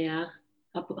plattan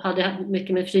hade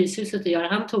mycket med Fryshuset att göra.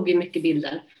 Han tog ju mycket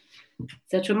bilder.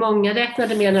 Så jag tror många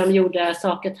räknade med när de gjorde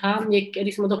saker att han gick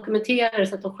liksom och dokumenterade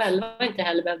så att de själva inte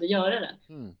heller behövde göra det.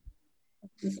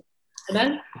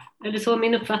 Eller? Är det så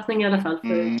min uppfattning i alla fall?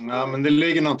 Ja, men det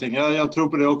ligger någonting. Jag tror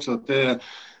på det också. Att det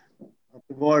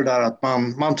var det där att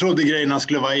man trodde grejerna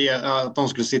skulle vara att de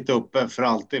skulle sitta uppe för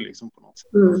alltid liksom på något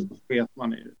sätt. Så vet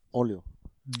man i det. Olio.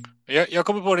 Jag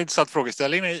kommer på en intressant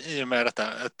frågeställning i och med detta.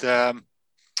 Att,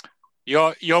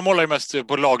 jag målar ju mest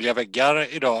på lagliga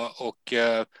väggar idag och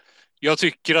jag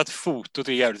tycker att fotot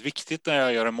är jävligt viktigt när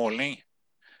jag gör en målning.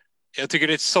 Jag tycker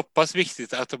det är så pass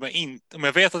viktigt att om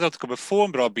jag vet att jag inte kommer få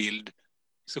en bra bild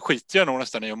så skiter jag nog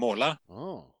nästan i att måla.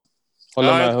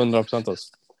 Håller med 100%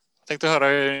 alltså. Jag tänkte höra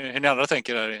hur ni andra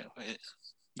tänker där.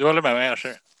 Du håller med mig,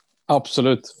 Asher?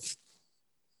 Absolut.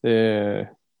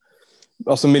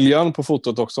 Alltså miljön på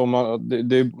fotot också.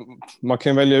 Man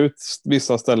kan välja ut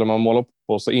vissa ställen man målar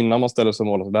på. Så innan man ställer sig och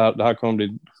målar. Det här kommer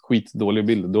bli skitdålig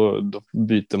bild. Då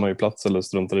byter man ju plats eller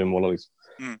struntar i att måla. Liksom.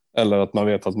 Eller att man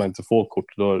vet att man inte får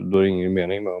kort. Då är det ingen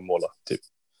mening med att måla. Typ.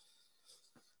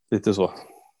 Lite så.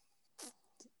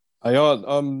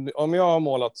 Om jag har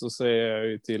målat så säger jag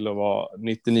ju till att vara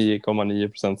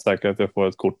 99,9% säker att jag får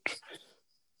ett kort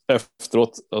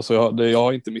efteråt. Alltså jag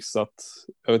har inte missat,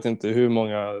 jag vet inte hur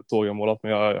många tåg jag har målat,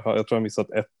 men jag tror jag har missat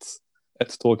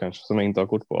ett tåg kanske som jag inte har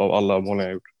kort på av alla målningar jag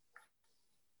har gjort.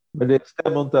 Men det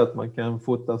stämmer inte att man kan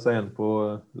fota sen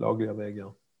på lagliga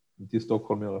väggar. Inte i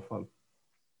Stockholm i alla fall.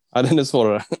 Ja, den är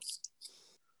svårare.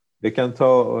 Det kan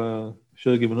ta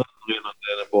 20 minuter innan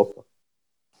den är borta.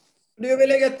 Jag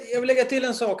vill lägga till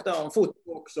en sak där om foto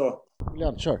också.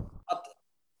 Ja, kör. Att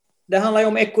det handlar ju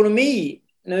om ekonomi.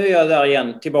 Nu är jag där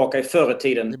igen, tillbaka i förr i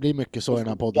tiden. Det blir mycket så i den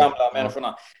här podden. Gamla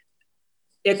människorna.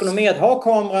 Ekonomi att ha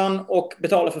kameran och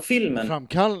betala för filmen.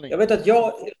 Framkallning. Jag vet att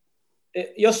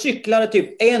jag cyklade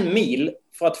typ 1 mil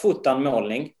för att fota en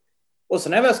målning. Och sen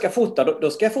när jag väl ska fota, då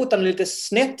ska jag fota den lite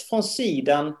snett från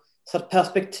sidan så att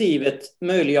perspektivet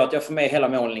möjliggör att jag får med hela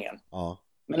målningen. Ja.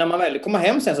 Men när man väl kommer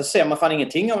hem sen så ser man fan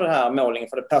ingenting av den här målningen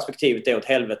för det perspektivet är åt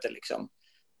helvete liksom.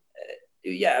 Det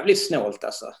är jävligt snålt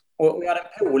alltså. Och jag hade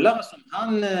en polare som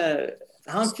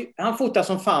han fotar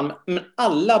som fan, men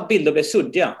alla bilder blev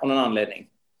suddiga av någon anledning.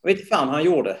 Jag vet inte fan han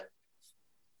gjorde.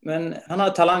 Men han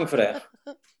hade talang för det.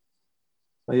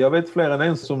 Jag vet fler än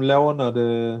en som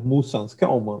lånade morsans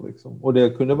kamera liksom. Och det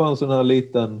kunde vara en sån här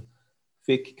liten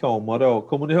fickkamera då.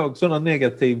 Kommer ni ihåg sådana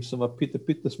negativ som var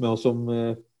pyttesmå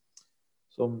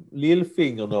som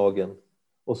lillfingernageln?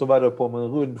 Och så var det på med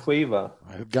en rund skiva.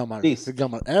 Hur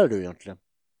gammal är du egentligen?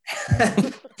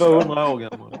 200 år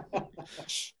gammal.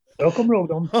 Jag kommer ihåg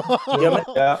dem.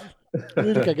 Ja.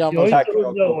 Lika gammal. Jag är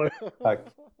 100 år. Tack.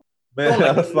 Men i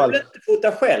alla fall. Du inte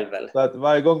fota själv eller? Så att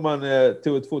varje gång man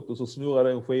tog ett foto så snurrade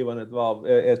den skivan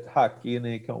ett hack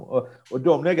inne i kameran. Och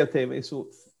de negativa är så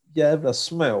jävla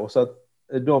små så att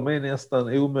de är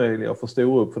nästan omöjliga att få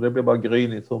stora upp för det blir bara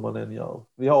grynigt hur man än gör.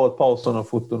 Vi har ett par sådana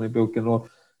foton i boken och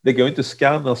det går inte att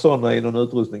scanna sådana i någon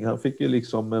utrustning. Han fick ju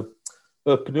liksom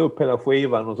öppna upp hela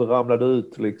skivan och så ramlade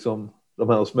ut liksom de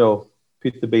här små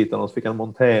pyttebitarna och så fick han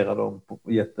montera dem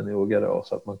jättenoga då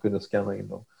så att man kunde scanna in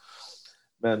dem.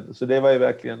 Men så det var ju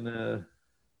verkligen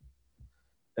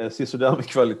sådär med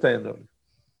kvaliteten då.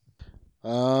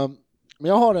 Men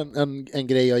jag har en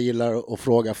grej jag gillar att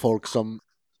fråga folk som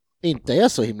inte är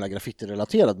så himla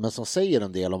graffiti-relaterad men som säger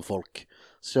en del om folk.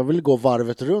 Så jag vill gå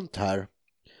varvet runt här.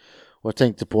 Och jag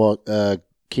tänkte på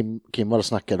Kimvall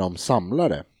snackade om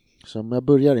samlare. Så om jag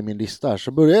börjar i min lista här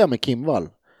så börjar jag med Kimvall.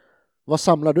 Vad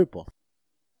samlar du på?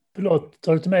 Förlåt,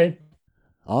 tar du till mig?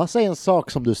 Ja, säg en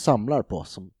sak som du samlar på.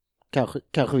 Som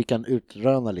kanske vi kan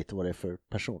utröna lite vad det är för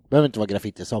person. Behöver inte vara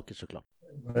graffiti-saker såklart.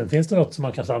 Men finns det något som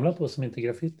man kan samla på som inte är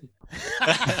graffiti?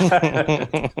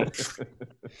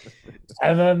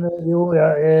 Nej, men jo,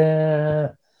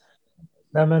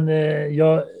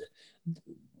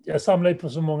 jag samlar ju på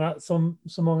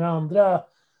så många andra,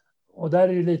 och där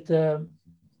är ju lite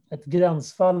ett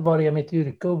gränsfall vad det är mitt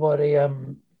yrke och vad det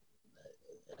är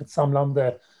ett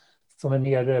samlande som är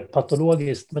mer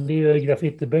patologiskt, men det är ju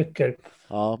graffitiböcker.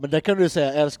 Ja, men det kan du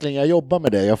säga, älskling, jag jobbar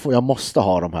med det. Jag måste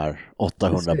ha de här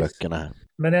 800 böckerna här.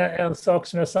 Men en sak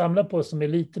som jag samlar på som är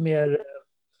lite mer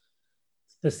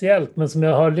speciellt, men som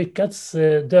jag har lyckats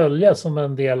dölja som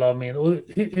en del av min, och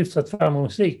hyfsat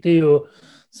framgångsrikt, det är ju att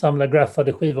samla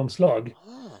graffade skivomslag.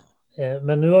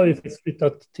 Men nu har vi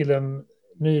flyttat till en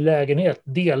ny lägenhet,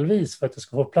 delvis för att jag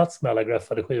ska få plats med alla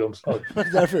graffade skivomslag.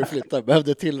 Därför du flyttade,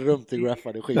 behövde till rum till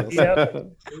graffade skivomslag.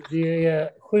 Det är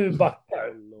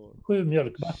 7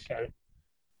 mjölkbackar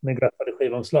med graffade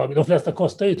skivomslag. De flesta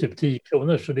kostar ju typ 10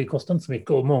 kronor, så det kostar inte så mycket,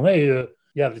 och många är ju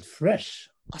jävligt fresh.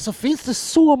 Alltså finns det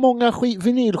så många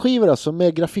vinylskivor alltså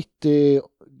med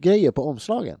graffiti-grejer på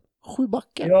omslagen? 7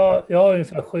 backar? Ja, jag har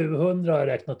ungefär 700 har jag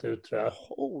räknat ut, tror jag.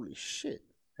 Holy shit.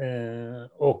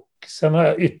 Och sen har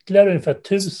jag ytterligare ungefär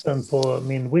 1000 på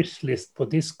min wishlist på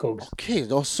Discogs. Okej,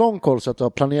 du har sån koll så att du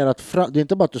har planerat fram. Det är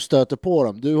inte bara att du stöter på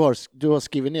dem. Du har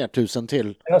skrivit ner 1000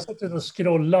 till. Jag har suttit och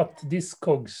scrollat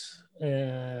Discogs. Jag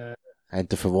är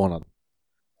inte förvånad.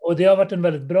 Och det har varit en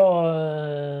väldigt bra...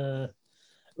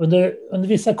 Under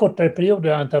vissa kortare perioder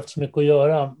har jag inte haft så mycket att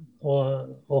göra.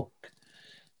 Och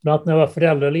bland annat när jag var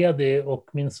föräldraledig och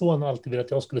min son alltid ville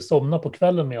att jag skulle somna på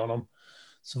kvällen med honom,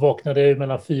 så vaknade jag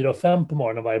mellan 4 och 5 på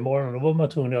morgonen varje morgon, och då var man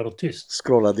tvungen att göra något tyst.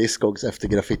 Scrolla Discogs efter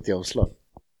graffiti-omslag.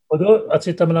 Och då att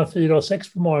sitta mellan 4 och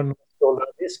 6 på morgonen och scrolla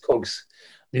Discogs,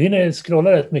 det hinner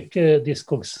scrolla rätt mycket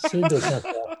Discogs-sidor kan jag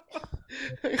säga.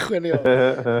 Genialt.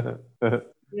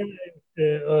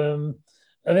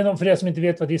 Jag vet inte, om för er som inte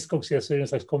vet vad Discogs är, så är det en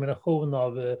slags kombination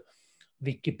av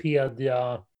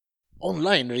Wikipedia.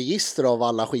 Online-register av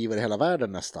alla skivor i hela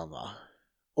världen nästan, va?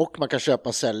 Och man kan köpa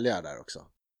och sälja där också.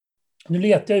 Nu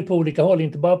letar jag ju på olika håll,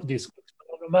 inte bara på Discogs.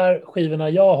 De här skivorna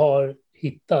jag har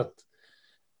hittat,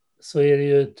 så är det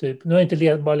ju typ... Nu har jag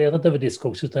inte bara letat över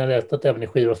Discogs, utan jag har letat även i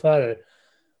skivaffärer.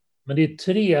 Men det är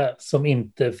 3 som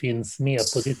inte finns med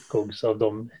på Discogs av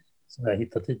de som jag har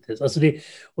hittat hittills. Alltså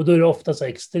och då är det ofta så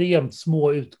extremt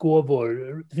små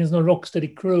utgåvor. Det finns någon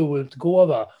Rocksteady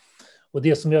Crew-utgåva. Och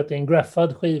det som gör att det är en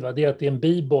graffad skiva, det är att det är en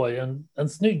b-boy, en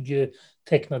snygg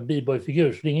tecknad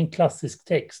b-boy-figur. Så det är ingen klassisk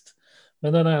text.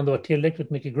 Men den har ändå varit tillräckligt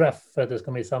mycket graff för att det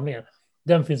ska med i samlingen.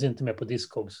 Den finns inte med på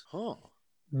Discogs.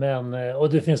 Men, och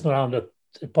det finns några andra,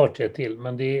 ett par 3 till.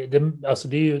 Men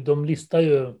de listar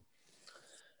ju...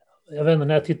 Jag vet inte,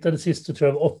 när jag tittade sist så tror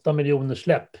jag 8 miljoner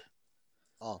släpp.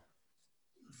 Ja.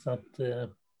 Så att,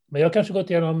 men jag kanske gått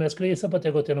igenom, jag skulle gissa på att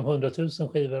jag gått igenom 100 000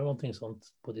 skivor eller någonting sånt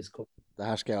på Discord. Det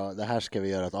här ska vi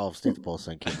göra ett avsnitt på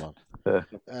sen, Kimman.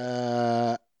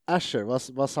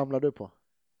 Asher, vad samlar du på?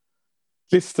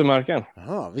 Klistermärken.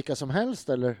 Jaha, vilka som helst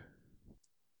eller?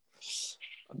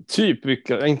 Typ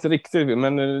vilka, inte riktigt,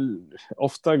 men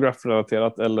ofta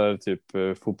graph-relaterat eller typ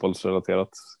fotbollsrelaterat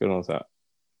skulle man säga.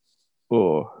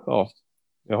 Och ja,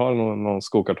 jag har någon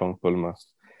skokartong full med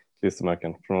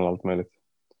klistermärken från allt möjligt.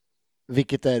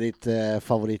 Vilket är ditt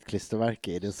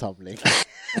favoritklistermärke i din samling?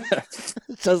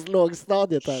 Känns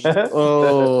lågstadiet här.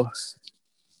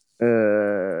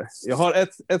 Jag har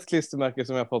ett klistermärke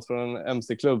som jag fått från en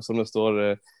MC-klubb som det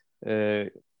står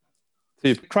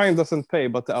typ crime doesn't pay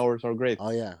but the hours are great.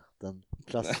 Ja, den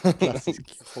klassisk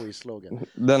hojslogan.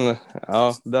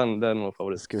 Den är nog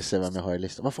favorit. Ska vi se vem jag har i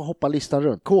listan. Varför hoppar listan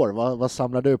runt? Kår, vad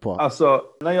samlar du på? Alltså,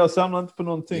 när jag samlar inte på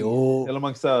någonting. Jo. Eller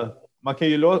man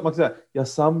kan säga, jag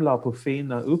samlar på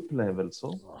fina upplevelser.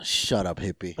 Shut up,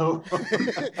 hippie.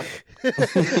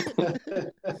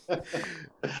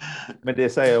 Men det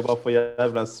säger jag bara för att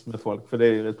jävlas med folk, för det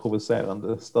är ju rätt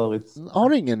provocerande, störigt. Har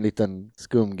du ingen liten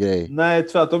skum grej? Nej,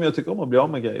 tvärtom. Jag tycker om att bli av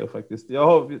med grejer faktiskt.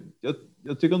 Jag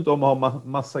tycker inte om att ha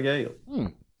massa grejer.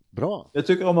 Bra. Jag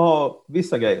tycker om att ha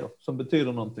vissa grejer som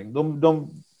betyder någonting. De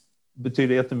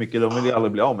betyder jättemycket, de vill jag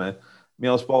aldrig bli av med. Men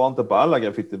jag sparar inte på alla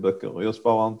graffitiböcker och jag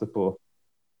sparar inte på...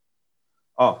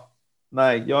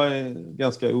 Nej, jag är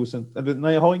ganska osint.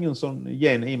 Nej, jag har ingen sån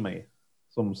gen i mig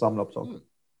som samlar på saker.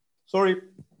 Sorry.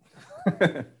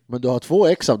 Men du har 2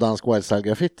 ex av dansk Wildstyle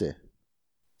Graffiti.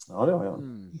 Ja, det har jag.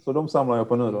 Så de samlar jag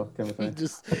på nu då, kan vi säga.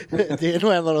 Det är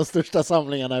nog en av de största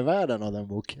samlingarna i världen av den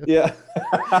boken. Ja.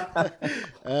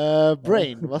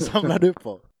 Brain, vad samlar du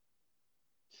på?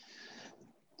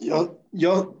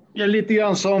 Jag är lite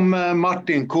grann som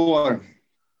Martin Kår.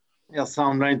 Jag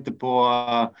samlar inte på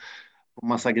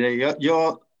massa grejer.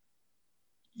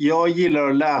 jag gillar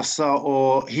att läsa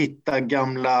och hitta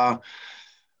gamla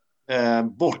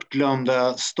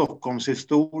bortglömda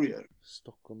Stockholmshistorier.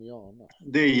 Stockholmianer.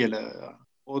 Det gillar jag.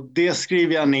 Och det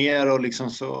skriver jag ner och liksom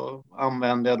så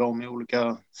använder jag dem i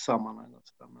olika sammanhang.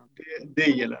 Det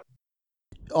gillar jag.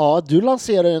 Ja, du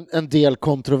lanserar en del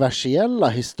kontroversiella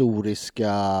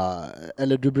historiska,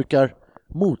 eller du brukar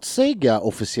motsäga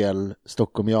officiell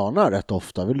stockholmianer rätt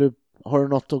ofta. Har du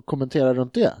något att kommentera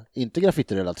runt det? Inte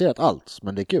graffiti-relaterat alls,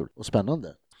 men det är kul och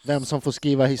spännande. Vem som får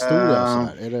skriva historia och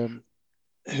sådär. Är det...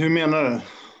 Hur menar du?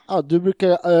 Ja, du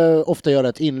brukar ofta göra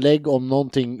ett inlägg om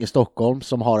någonting i Stockholm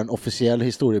som har en officiell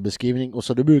historiebeskrivning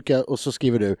och så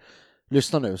skriver du: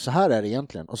 lyssna nu, så här är det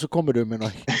egentligen. Och så kommer du med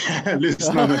något...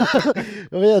 Lyssna nu.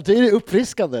 Jag vet, det är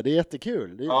uppfriskande, det är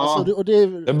jättekul. Ja. Alltså,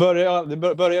 det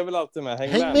börjar väl alltid med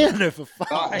häng med nu för fan.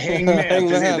 Ja, häng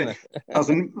med.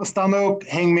 Alltså, stanna upp,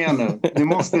 häng med nu. Du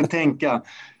måste tänka.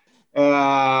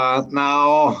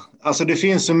 Alltså det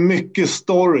finns så mycket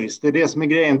stories. Det är det som är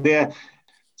grejen.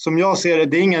 Som jag ser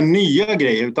det är inga nya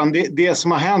grejer, utan det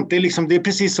som har hänt, det är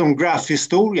precis som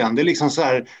graffhistorien. Det är liksom så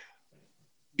här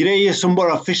grejer som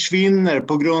bara försvinner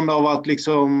på grund av att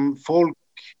liksom folk,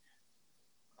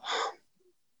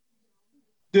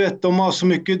 du vet, de har så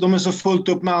mycket, de är så fullt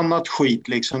upp med annat skit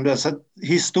liksom, det, så att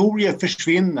historier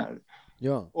försvinner.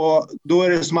 Ja. Och då är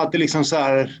det som att det liksom så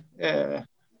här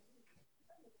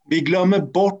vi glömmer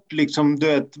bort liksom, du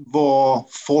vet, vad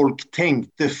folk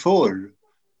tänkte förr.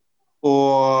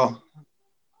 Och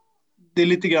det är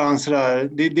lite grann så där,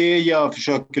 det är det jag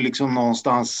försöker liksom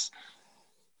någonstans.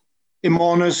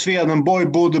 Emanuel Swedenborg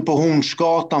bodde på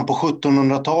Hornsgatan på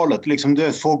 1700-talet.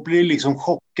 Liksom folk blir liksom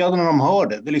chockade när de hör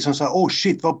det. Det är liksom så här,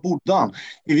 shit, var bodde han?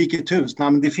 I vilket hus?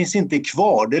 Nej, men det finns inte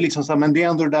kvar. Det är liksom så här, men det är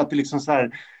ändå det där att det liksom så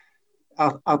här,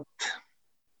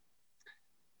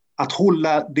 att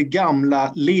hålla det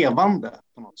gamla levande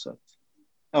på något sätt.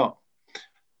 Ja.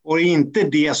 Och inte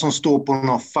det som står på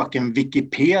någon fucking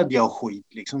Wikipedia och skit.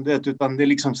 Liksom det, utan det är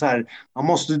liksom så här, man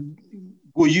måste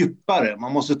gå djupare.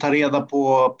 Man måste ta reda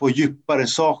på djupare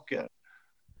saker.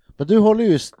 Men du håller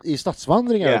ju i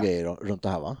stadsvandringar och grejer runt det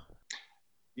här, va?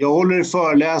 Jag håller i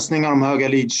föreläsningar om Höga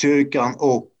Lidskyrkan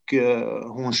och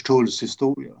Hornstulls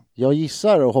historia. Jag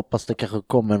gissar och hoppas det kanske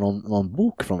kommer någon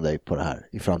bok från dig på det här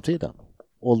i framtiden.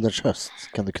 Ålderns höst,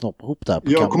 kan du knoppa ihop det här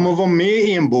på Jag kommer att vara med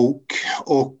i en bok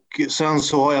och sen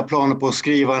så har jag planer på att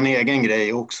skriva en egen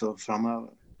grej också framöver.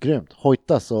 Grymt.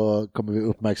 Hojta så kommer vi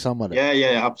uppmärksamma det.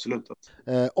 Ja, absolut.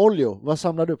 Oljo, vad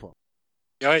samlar du på?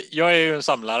 Jag är ju en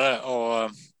samlare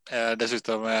och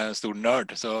dessutom en stor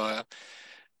nörd. Så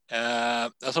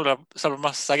jag samlar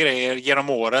massa grejer genom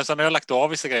åren. Sen har jag lagt av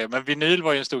vissa grejer. Men vinyl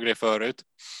var ju en stor grej förut.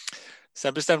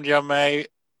 Sen bestämde jag mig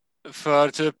för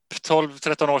typ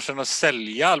 12-13 år sedan att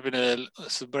sälja all vinyl.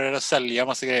 Så började jag sälja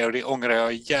massa grejer och det ångrar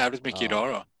jag jävligt mycket idag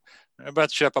då. Jag har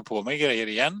börjat köpa på mig grejer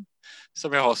igen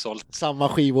som jag har sålt. Samma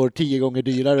skivor 10 gånger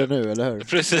dyrare nu, eller hur?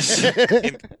 Precis.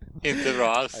 Inte bra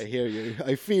alls. I hear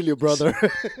you. I feel you,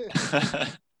 brother.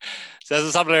 Sen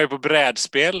så samlar jag på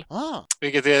brädspel.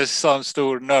 Vilket är en sån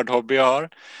stor nördhobby jag har.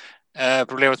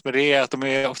 Problemet med det är att de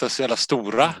är ofta så jävla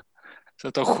stora. Så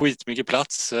att de tar skitmycket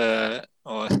plats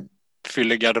och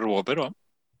fyller garderober då.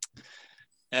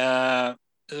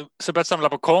 Så jag börjat samla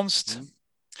på konst.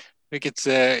 Vilket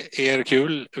är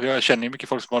kul. Jag känner ju mycket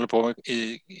folk som håller på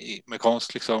med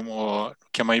konst liksom. Och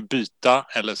kan man ju byta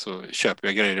eller så köper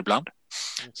jag grejer ibland.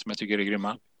 Som jag tycker är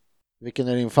grymma. Vilken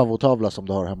är din favorittavla som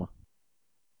du har hemma?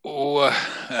 Och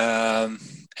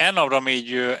en av dem är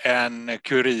ju en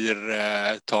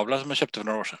kurirtavla som jag köpte för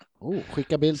några år sedan.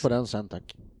 Skicka bild på den sen,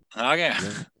 tack. Okej,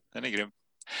 den är grym.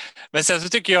 Men sen så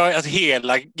tycker jag att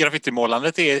hela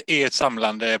graffitimålandet är ett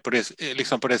samlande på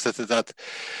det sättet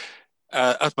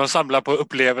att man samlar på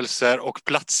upplevelser och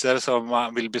platser som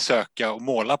man vill besöka och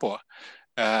måla på.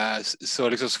 Så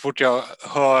liksom så fort jag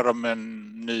hör om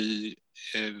en ny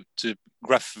typ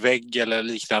graffvägg eller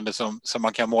liknande som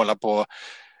man kan måla på,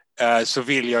 så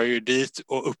vill jag ju dit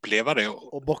och uppleva det.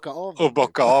 Och bocka av det. Och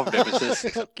bocka av det, precis.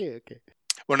 Liksom. Okay.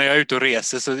 Och när jag är ute och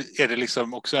reser så är det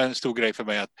liksom också en stor grej för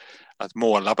mig att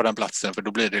måla på den platsen. För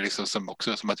då blir det liksom som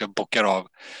att jag bockar av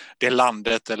det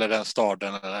landet eller den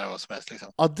staden eller vad som helst.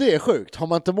 Liksom. Ja, det är sjukt. Har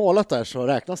man inte målat där så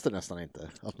räknas det nästan inte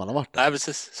att man har varit där. Nej,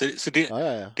 precis. Så det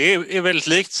är väldigt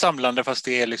likt samlande fast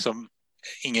det är liksom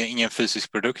ingen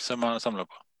fysisk produkt som man samlar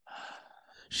på.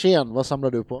 Shen, vad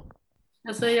samlar du på?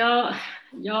 Alltså jag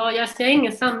är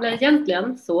ingen samlare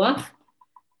egentligen så.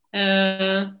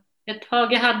 Ett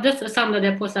tag samlade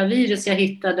jag på så här virus jag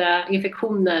hittade,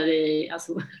 infektioner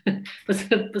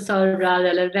på servrar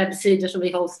eller webbsidor som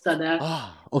vi hostade.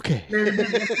 Okej.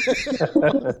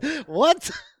 What?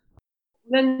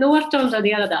 Men Norton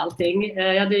raderade allting.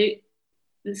 Jag hade ju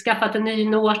skaffat en ny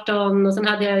Norton och sen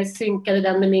hade jag synkade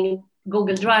den med min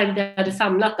Google Drive där jag hade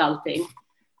samlat allting.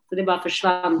 Så det bara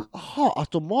försvann. Jaha,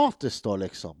 automatiskt då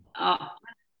liksom? Ja.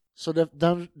 Så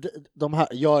de här,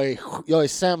 jag är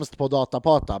sämst på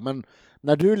datapata, men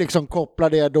när du liksom kopplar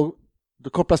det, då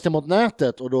kopplas det mot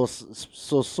nätet och då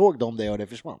så såg de det och det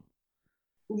försvann?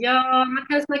 Ja,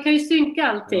 man kan ju synka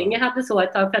allting. Jag hade så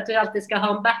ett tag för att du alltid ska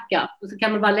ha en backup. Och så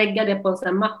kan man bara lägga det på en sån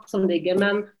här mapp som ligger.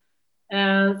 Men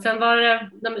sen var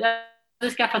det, jag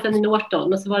hade skaffat en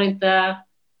Norton och så var det inte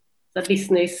så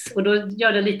business. Och då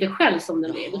gör det lite själv som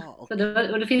den vill.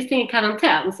 Så och det finns ingen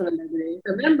karantän som den lägger i.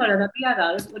 Så den bara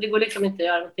raderar och det går liksom inte att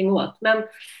göra någonting åt. Men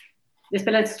det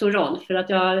spelar inte så stor roll för att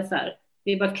jag är så här.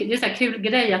 Det är så här kul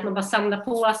grej att man bara samlar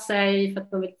på sig för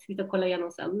att man vill sitta och kolla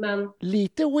igenom sen. Men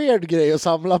lite weird grej att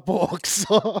samla på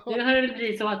också. Nu har det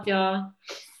blivit så att jag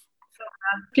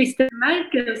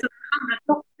klistermärken som andra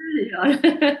klockor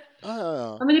gör.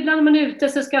 Ja, men ibland när man är ute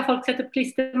så ska folk sätta upp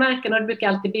klistermärken och det brukar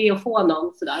alltid be att få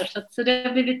någon sådär. Så det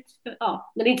har blivit,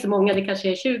 men det är inte så många, det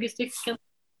kanske är 20 stycken.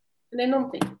 Men det är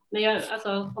någonting. Men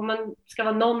om man ska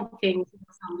vara någonting som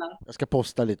man samlar.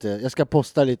 Jag ska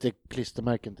posta lite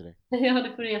klistermärken till dig. Ja,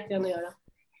 det får du jättegärna göra.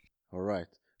 All right.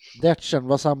 Detchen,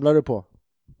 vad samlar du på?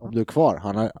 Om du är kvar.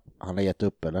 Han har gett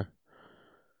upp, eller?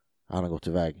 Han har gått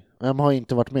iväg. Vem har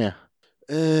inte varit med?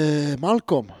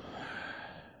 Malcolm.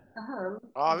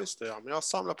 Ja, visst det. Ja. Men jag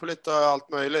samlar på lite allt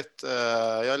möjligt.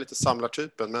 Jag är lite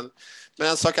samlartypen. Men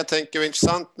en sak jag tänker är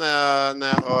intressant när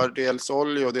jag hör dels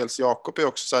Olli och dels Jakob är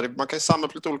också så här, man kan samla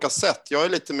på lite olika sätt. Jag är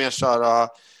lite mer så här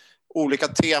olika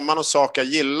teman och saker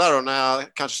jag gillar och när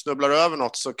jag kanske snubblar över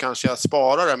något så kanske jag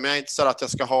sparar det. Men jag är inte så att jag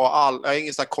ska ha jag är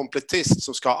ingen så här kompletist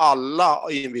som ska ha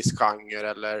alla i en viss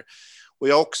genre. Och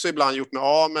jag har också ibland gjort mig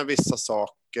av med vissa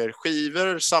saker.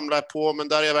 Skivor samlar jag på, men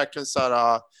där är jag verkligen så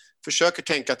här försöker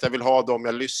tänka att jag vill ha dem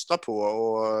jag lyssnar på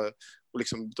och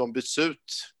liksom de byts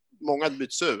ut. Många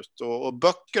byts ut och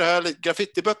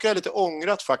graffitiböcker har jag lite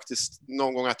ångrat faktiskt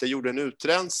någon gång att jag gjorde en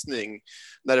utrensning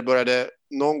när det började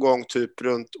någon gång typ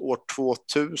runt år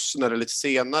 2000 eller lite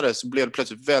senare så blev det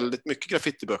plötsligt väldigt mycket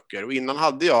graffitiböcker och innan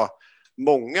hade jag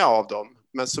många av dem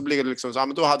men så blev det liksom så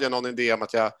men då hade jag någon idé om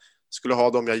att jag skulle ha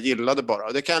dem jag gillade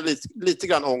bara. Det kan jag lite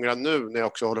grann ångra nu när jag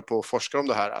också håller på och forskar om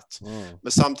det här.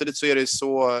 Men samtidigt så är det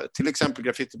så, till exempel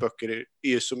graffitiböcker är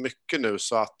ju så mycket nu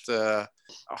så att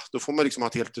då får man liksom ha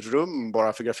ett helt rum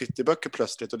bara för graffitiböcker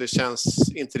plötsligt och det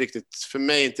känns inte riktigt, för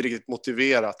mig inte riktigt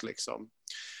motiverat liksom.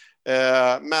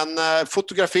 Men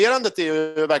fotograferandet är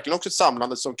ju verkligen också ett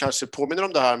samlande som kanske påminner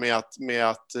om det här med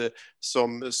att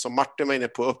som Martin var inne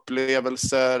på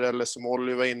upplevelser eller som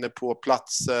Olli var inne på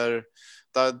platser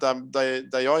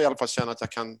där jag i alla fall känner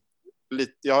att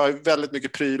jag har väldigt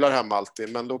mycket prylar hemma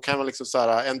alltid men då kan man liksom så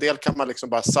här, en del kan man liksom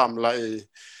bara samla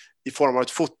i form av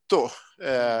ett foto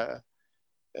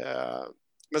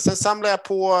men sen samlar jag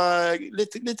på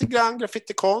lite grann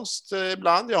graffitikonst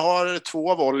ibland. Jag har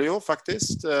 2 av Olio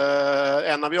faktiskt.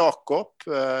 En av Jakob.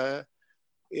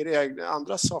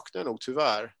 Andra saknar jag nog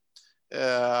tyvärr.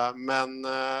 Men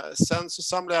sen så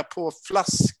samlar jag på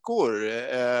flaskor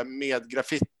med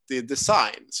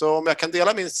graffiti-design. Så om jag kan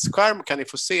dela min skärm kan ni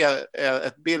få se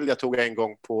ett bild jag tog en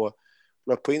gång på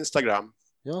Instagram.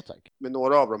 Ja, tack. Med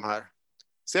några av de här.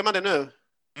 Ser man det nu?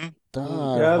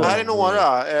 Där. Här är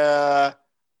några.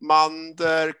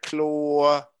 Mander, Klå,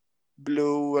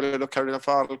 Blue eller Carolina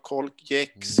Falkolk,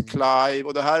 Jex, Clive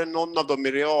och det här är någon av de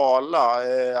reala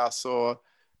alltså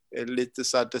lite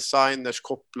så här designers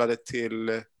kopplade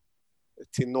till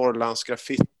Norrlands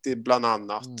graffiti bland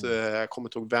annat. Jag kommer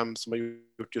inte ihåg vem som har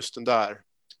gjort just den där.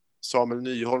 Samuel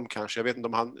Nyholm kanske, jag vet inte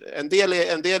om han en del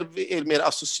är mer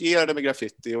associerade med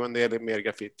graffiti och en del är mer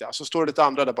graffiti. Så står det lite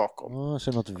andra där bakom. Jag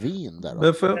ser något vin där.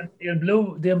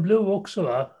 Det är en Blue också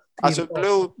va? Alltså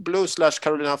Blue /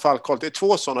 Carolina Falkholt. Det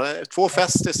är 2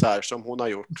 festisar som hon har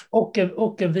gjort.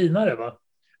 Och en vinare va?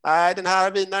 Nej, den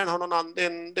här vinaren har någon annan.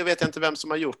 Det vet jag inte vem som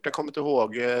har gjort. Jag kommer inte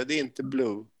ihåg. Det är inte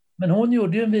Blue. Men hon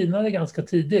gjorde ju en vinare ganska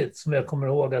tidigt som jag kommer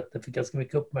ihåg att det fick ganska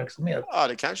mycket uppmärksamhet. Ja,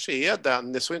 det kanske är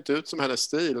den. Det såg inte ut som hennes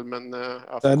stil, men...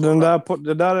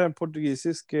 det där är en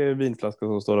portugisisk vinflaska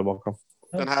som står där bakom.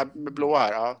 Den här med blå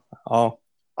här, ja. Ja.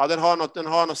 Ja, den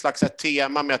har något slags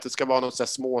tema med att det ska vara något så här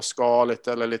småskaligt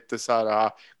eller lite så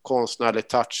här konstnärlig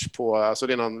touch på. Alltså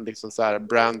det är någon liksom så här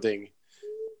branding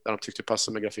där de tyckte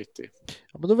passa med graffiti.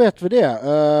 Ja, men då vet vi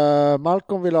det.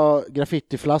 Malcolm vill ha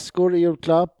graffitiflaskor i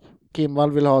julklapp.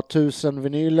 Kimwall vill ha 1000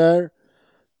 vinyler.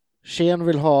 Shen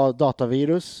vill ha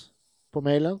datavirus på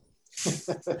mejlen.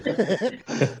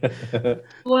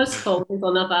 Vår skål i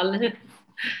sådana fall.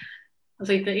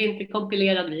 Alltså inte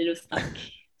kompilerad virus,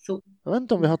 tack. Så. Jag vet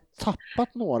inte om vi har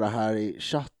tappat några här i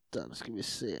chatten. Ska vi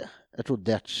se. Jag tror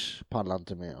Detch pallar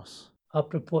inte med oss.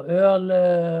 Apropå öl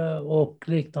och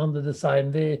liknande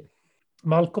design.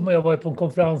 Malcolm och jag var på en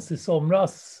konferens i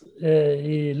somras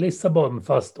i Lissabon,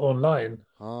 fast online.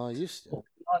 Ja, just det. Och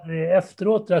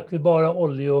efteråt drack vi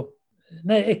bara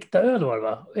äkta öl var det,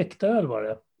 va? Äkta öl var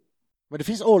det. Men det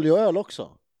finns olja och öl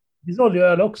också. Det finns olja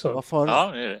och öl också. Varför?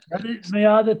 Ja, det är det. Men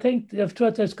jag hade tänkt, jag tror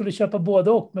att jag skulle köpa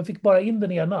både och, men fick bara in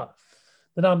den ena.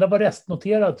 Den andra var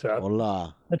restnoterad, tror jag.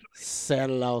 Kolla.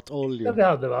 Sellout olja. Vi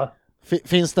hade, va?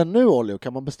 Finns den nu olja?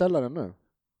 Kan man beställa den nu?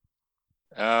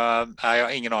 Nej, jag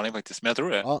har ingen aning faktiskt, men jag tror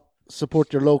det. Ja,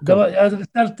 support your local. Jag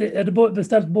hade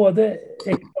beställt både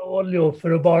äkta olja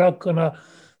för att bara kunna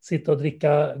sitta och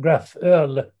dricka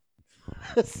grafföl.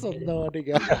 Så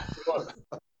nördiga.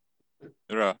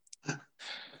 Bra.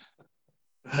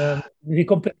 Vi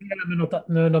kompletterar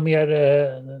med något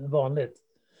mer vanligt.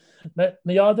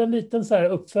 Men jag hade en liten så här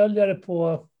uppföljare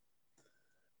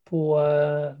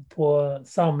på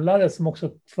samlare som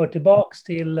också för tillbaks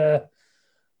till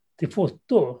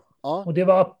foto. Ja. Och det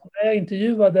var när jag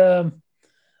intervjuade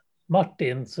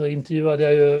Martin, så intervjuade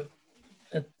jag ju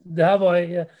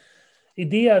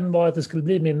idén var att det skulle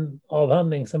bli min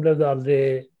avhandling, sen blev det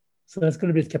aldrig, så det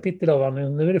skulle bli ett kapitel av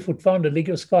avhandlingen. Nu är det fortfarande,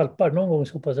 ligger och skvalpar någon gång,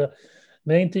 så hoppas jag.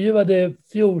 Men jag intervjuade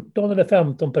 14 eller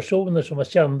 15 personer som var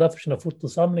kända för sina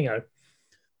fotosamlingar.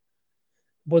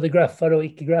 Både graffare och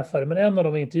icke-graffare. Men en av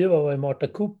dem jag intervjuade var Martha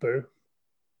Cooper.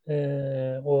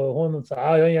 Och hon sa,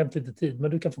 jag har egentligen inte tid,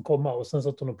 men du kan få komma. Och sen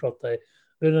satt hon och pratade.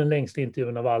 Det var den längsta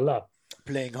intervjun av alla.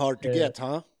 Playing hard to get,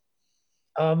 huh?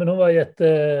 Ja, men hon var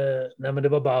nej, men det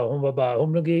var bara,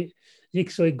 hon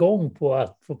gick så igång på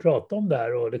att få prata om det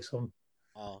här och liksom.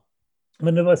 Ja.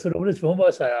 Men det var så roligt, för hon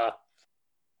var så här,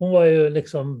 hon var ju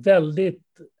liksom väldigt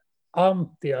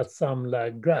anti att samla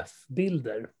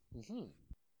graffbilder. Mm-hmm.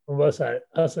 Hon var så här,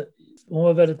 alltså, hon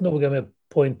var väldigt noga med att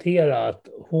poängtera att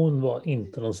hon var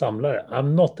inte någon samlare. I'm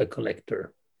not a collector.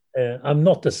 I'm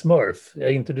not a smurf.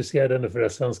 Jag introducerade henne för det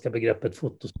svenska begreppet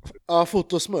fotosmurf. Ja,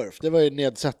 fotosmurf. Det var ju en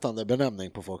nedsättande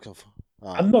benämning på folk som...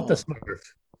 Ja, I'm not a smurf.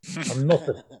 I'm not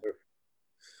a smurf.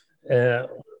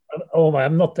 I'm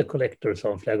not a collector, sa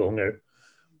hon flera gånger.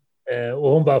 Och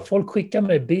hon bara, folk skickar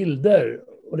mig bilder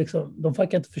och liksom, de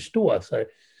kan inte förstå. Så här.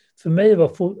 För mig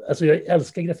alltså jag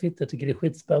älskar graffiti, jag tycker det är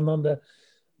skitspännande.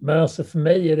 Men alltså för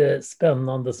mig är det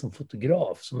spännande som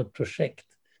fotograf, som ett projekt.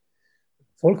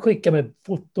 Folk skickar mig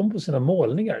foton på sina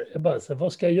målningar. Jag bara, så här,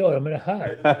 vad ska jag göra med det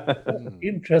här?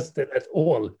 Interested at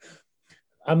all.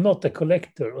 I'm not a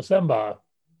collector. Och sen bara...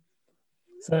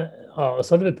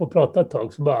 så hade vi på att prata ett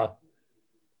tag. Så bara,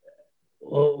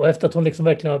 och efter att hon liksom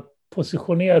verkligen har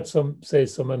positionerat sig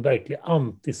som en verklig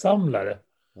antisamlare.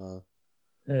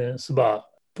 Så bara,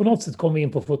 på något sätt kom vi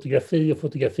in på fotografi och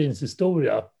fotografins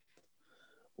historia.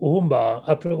 Och hon bara,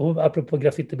 apropå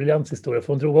Graffiti Briljants historia, för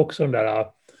hon drog också den där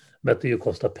med att det ju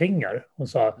kostar pengar. Hon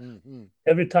sa,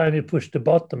 every time you push the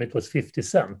bottom it was 50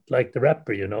 cent, like the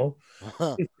rapper, you know.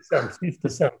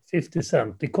 50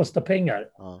 cent, det kostar pengar.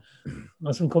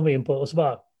 Och så kom vi in på, och så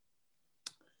bara,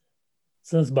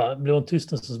 sen så bara, blev hon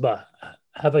tyst och så bara,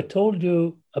 have I told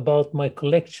you about my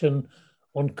collection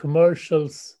on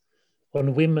commercials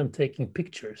on women taking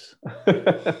pictures?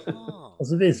 Och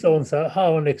så visade hon så här,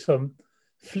 har hon liksom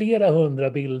flera hundra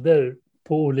bilder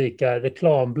på olika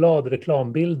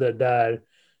reklambilder där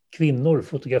kvinnor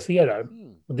fotograferar.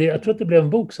 Och jag tror att det blev en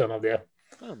bok sen av det.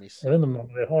 Jag vet inte om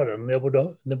någon vill ha den, men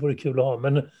det vore kul att ha.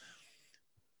 Men,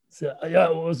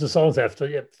 och så sa hon så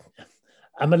efter,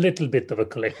 I'm a little bit of a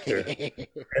collector.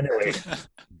 Anyway.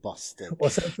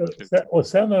 Och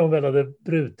sen när hon väl hade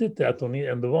brutit det, att hon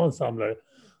ändå var en samlare,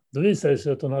 då visade det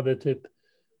sig att hon hade typ,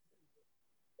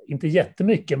 inte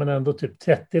jättemycket, men ändå typ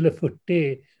 30 eller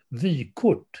 40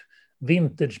 vykort,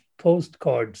 vintage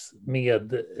postcards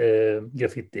med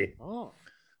graffiti.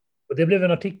 Och det blev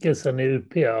en artikel sen i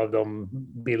UP av de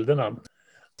bilderna.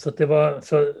 Så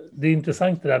det är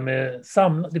intressant det där med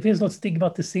det finns något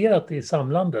stigmatiserat i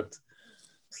samlandet,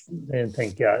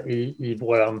 tänker jag, i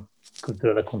våran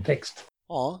kulturella kontext.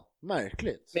 Ja,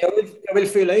 märkligt. Men jag vill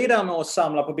fylla i där med att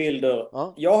samla på bilder.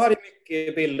 Ja. Jag hade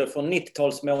mycket bilder från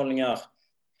 90-talsmålningar.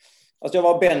 Alltså jag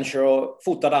var bencher och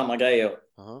fotade andra grejer.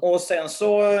 Och sen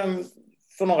så,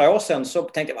 för några år sedan, så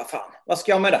tänkte jag, vad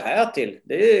ska jag med det här till?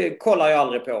 Det kollar jag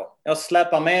aldrig på. Jag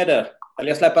släpar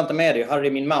inte med det. Jag hade det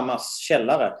i min mammas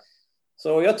källare.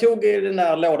 Så jag tog den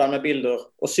där lådan med bilder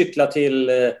och cyklade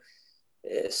till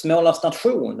Smålands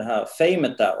nation, det här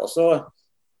famet där. Och så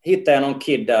hittade jag någon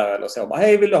kid där eller så.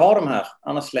 Hej, vill du ha de här?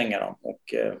 Annars slänger jag dem.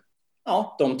 Och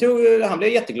han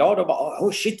blev jätteglad och bara,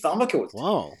 oh shit, vad coolt.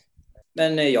 Wow.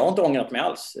 Men jag har inte ångrat mig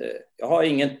alls. Jag har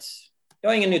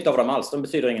ingen nytta av dem alls. De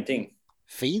betyder ingenting.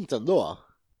 Fint ändå.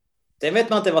 Sen vet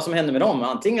man inte vad som händer med dem.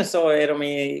 Antingen så är de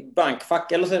i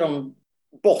bankfack eller så är de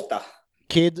borta.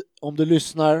 Kid, om du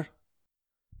lyssnar.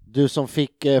 Du som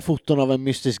fick foton av en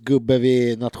mystisk gubbe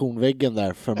vid nationväggen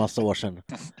där för massa år sedan.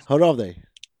 Hör av dig.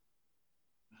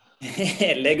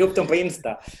 Lägg upp dem på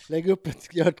Insta.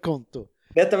 Gör ett konto.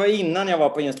 Detta var innan jag var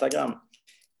på Instagram.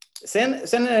 Sen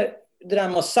det där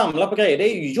med att samla på grejer,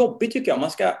 det är ju jobbigt tycker jag.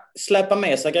 Man ska släppa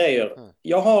med sig grejer.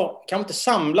 Jag har kanske inte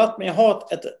samlat, men jag har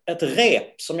ett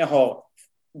rep som jag har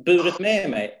burit med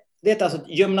mig. Det är alltså ett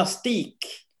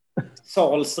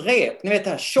gymnastiksalsrep. Ni vet det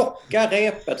här tjocka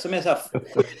repet som är så här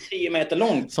 10 meter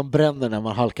långt. Som bränner när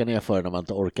man halkar ner för när man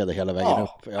inte orkade hela vägen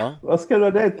upp. Ja. Vad ska du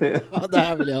ha det till? Ja, det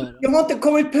här vill jag höra. Jag har inte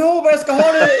kommit på vad jag ska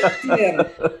ha det till.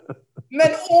 Men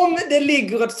om det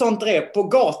ligger ett sånt rep på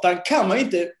gatan kan man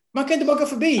inte bara gå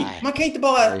förbi. Nej. Man kan inte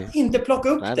bara inte plocka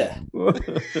upp det.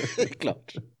 Det är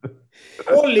klart.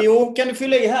 Olio, kan du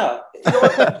fylla i här?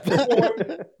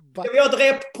 Ska vi ha ett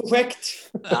repprojekt?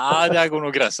 Ja, det här går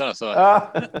nog gränsen alltså.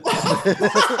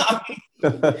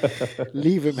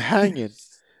 Leave him hanging.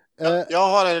 Jag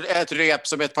har ett rep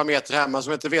som är ett par meter hemma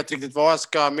som jag inte vet riktigt vad jag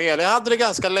ska ha med. Jag hade det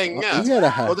ganska länge.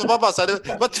 Och det var bara så här,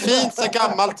 det var ett fint så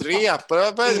gammalt rep. Och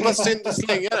det var synd att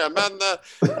slänga det. Men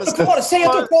säg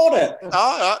att du har det!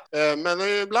 Ja. Men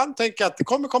ibland tänker jag att det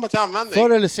kommer komma till användning. Förr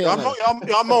eller senare.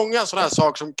 Jag har många sådana här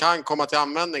saker som kan komma till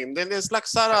användning. Det är en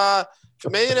slags så här... För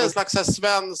mig är det en slags här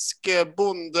svensk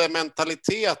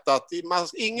bondementalitet att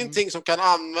ingenting som kan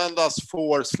användas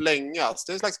får slängas.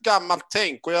 Det är en slags gammalt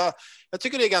tänk och jag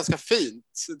tycker det är ganska fint.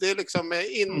 Det är liksom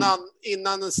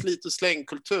innan en slit- och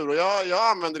slängkultur och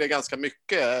jag använder det ganska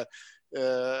mycket.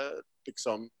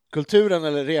 Liksom. Kulturen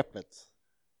eller repet?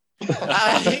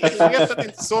 Nej, repet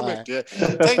inte så mycket.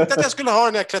 Jag tänkte att jag skulle ha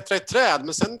den när jag klättrade i träd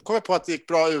men sen kom jag på att det gick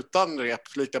bra utan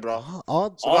rep lika bra.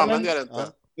 Så då använder jag det inte.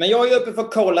 Men jag är uppe för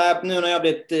collab nu när jag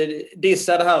blivit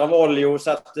dissad här av Olio.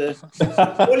 Så att,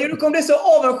 Olio, du kommer bli så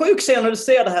avundsjuk sen när du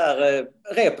ser det här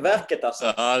repverket.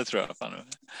 Alltså. Ja, det tror jag. Fan.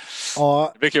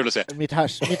 Ja, det blir kul att se. Mitt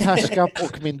härskap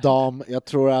och min dam, jag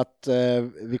tror att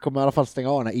vi kommer i alla fall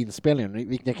stänga av den här inspelningen.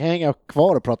 Ni kan hänga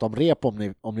kvar och prata om rep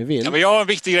om ni vill. Ja, men jag har en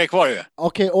viktig grej kvar ju.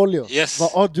 Okej, Olio. Yes.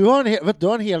 Du har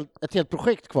ett helt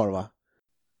projekt kvar, va?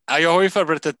 Ja, jag har ju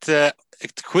förberett ett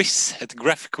quiz, ett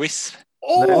graph-quiz.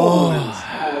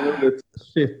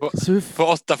 På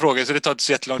 8 frågor, så det tar inte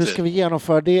så jättelång tid. Hur ska vi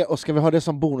genomföra det och ska vi ha det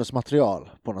som bonusmaterial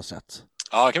på något sätt?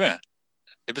 Ja, kan vi.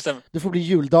 Det bestämmer. Det får bli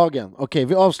juldagen. Okej,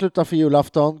 vi avslutar för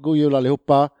julafton. God jul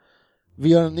allihopa. Vi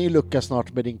gör en ny lucka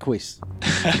snart med din quiz.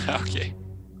 Okej.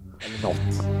 Eller något.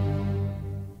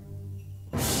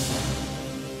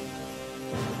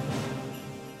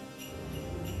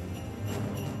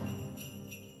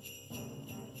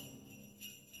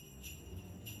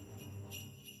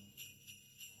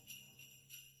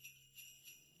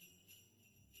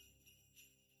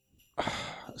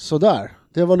 Sådär,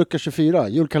 det var lucka 24.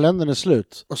 Julkalendern är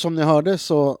slut. Och som ni hörde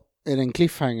så är det en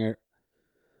cliffhanger.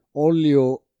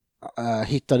 Olio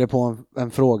hittade på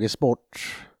en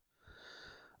frågesport.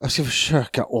 Jag ska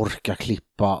försöka orka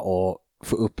klippa och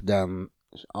få upp den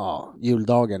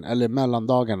juldagen. Eller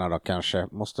mellandagarna då kanske.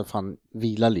 Måste fan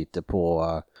vila lite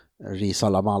på ris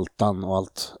alla maltan och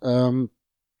allt.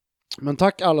 Men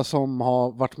tack alla som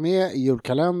har varit med i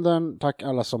julkalendern. Tack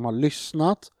alla som har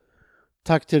lyssnat.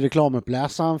 Tack till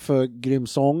reklamuppläsaren för grym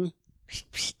sång.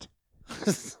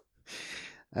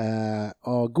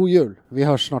 God jul. Vi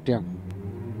hörs snart igen.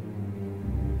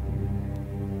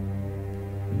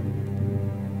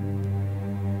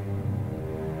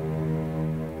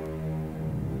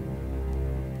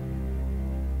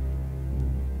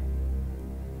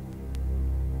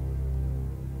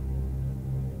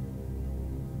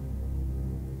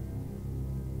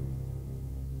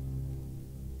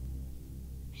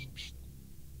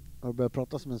 Har du börjat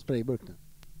prata som en sprayburk nu?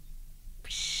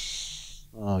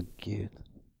 Åh, gud.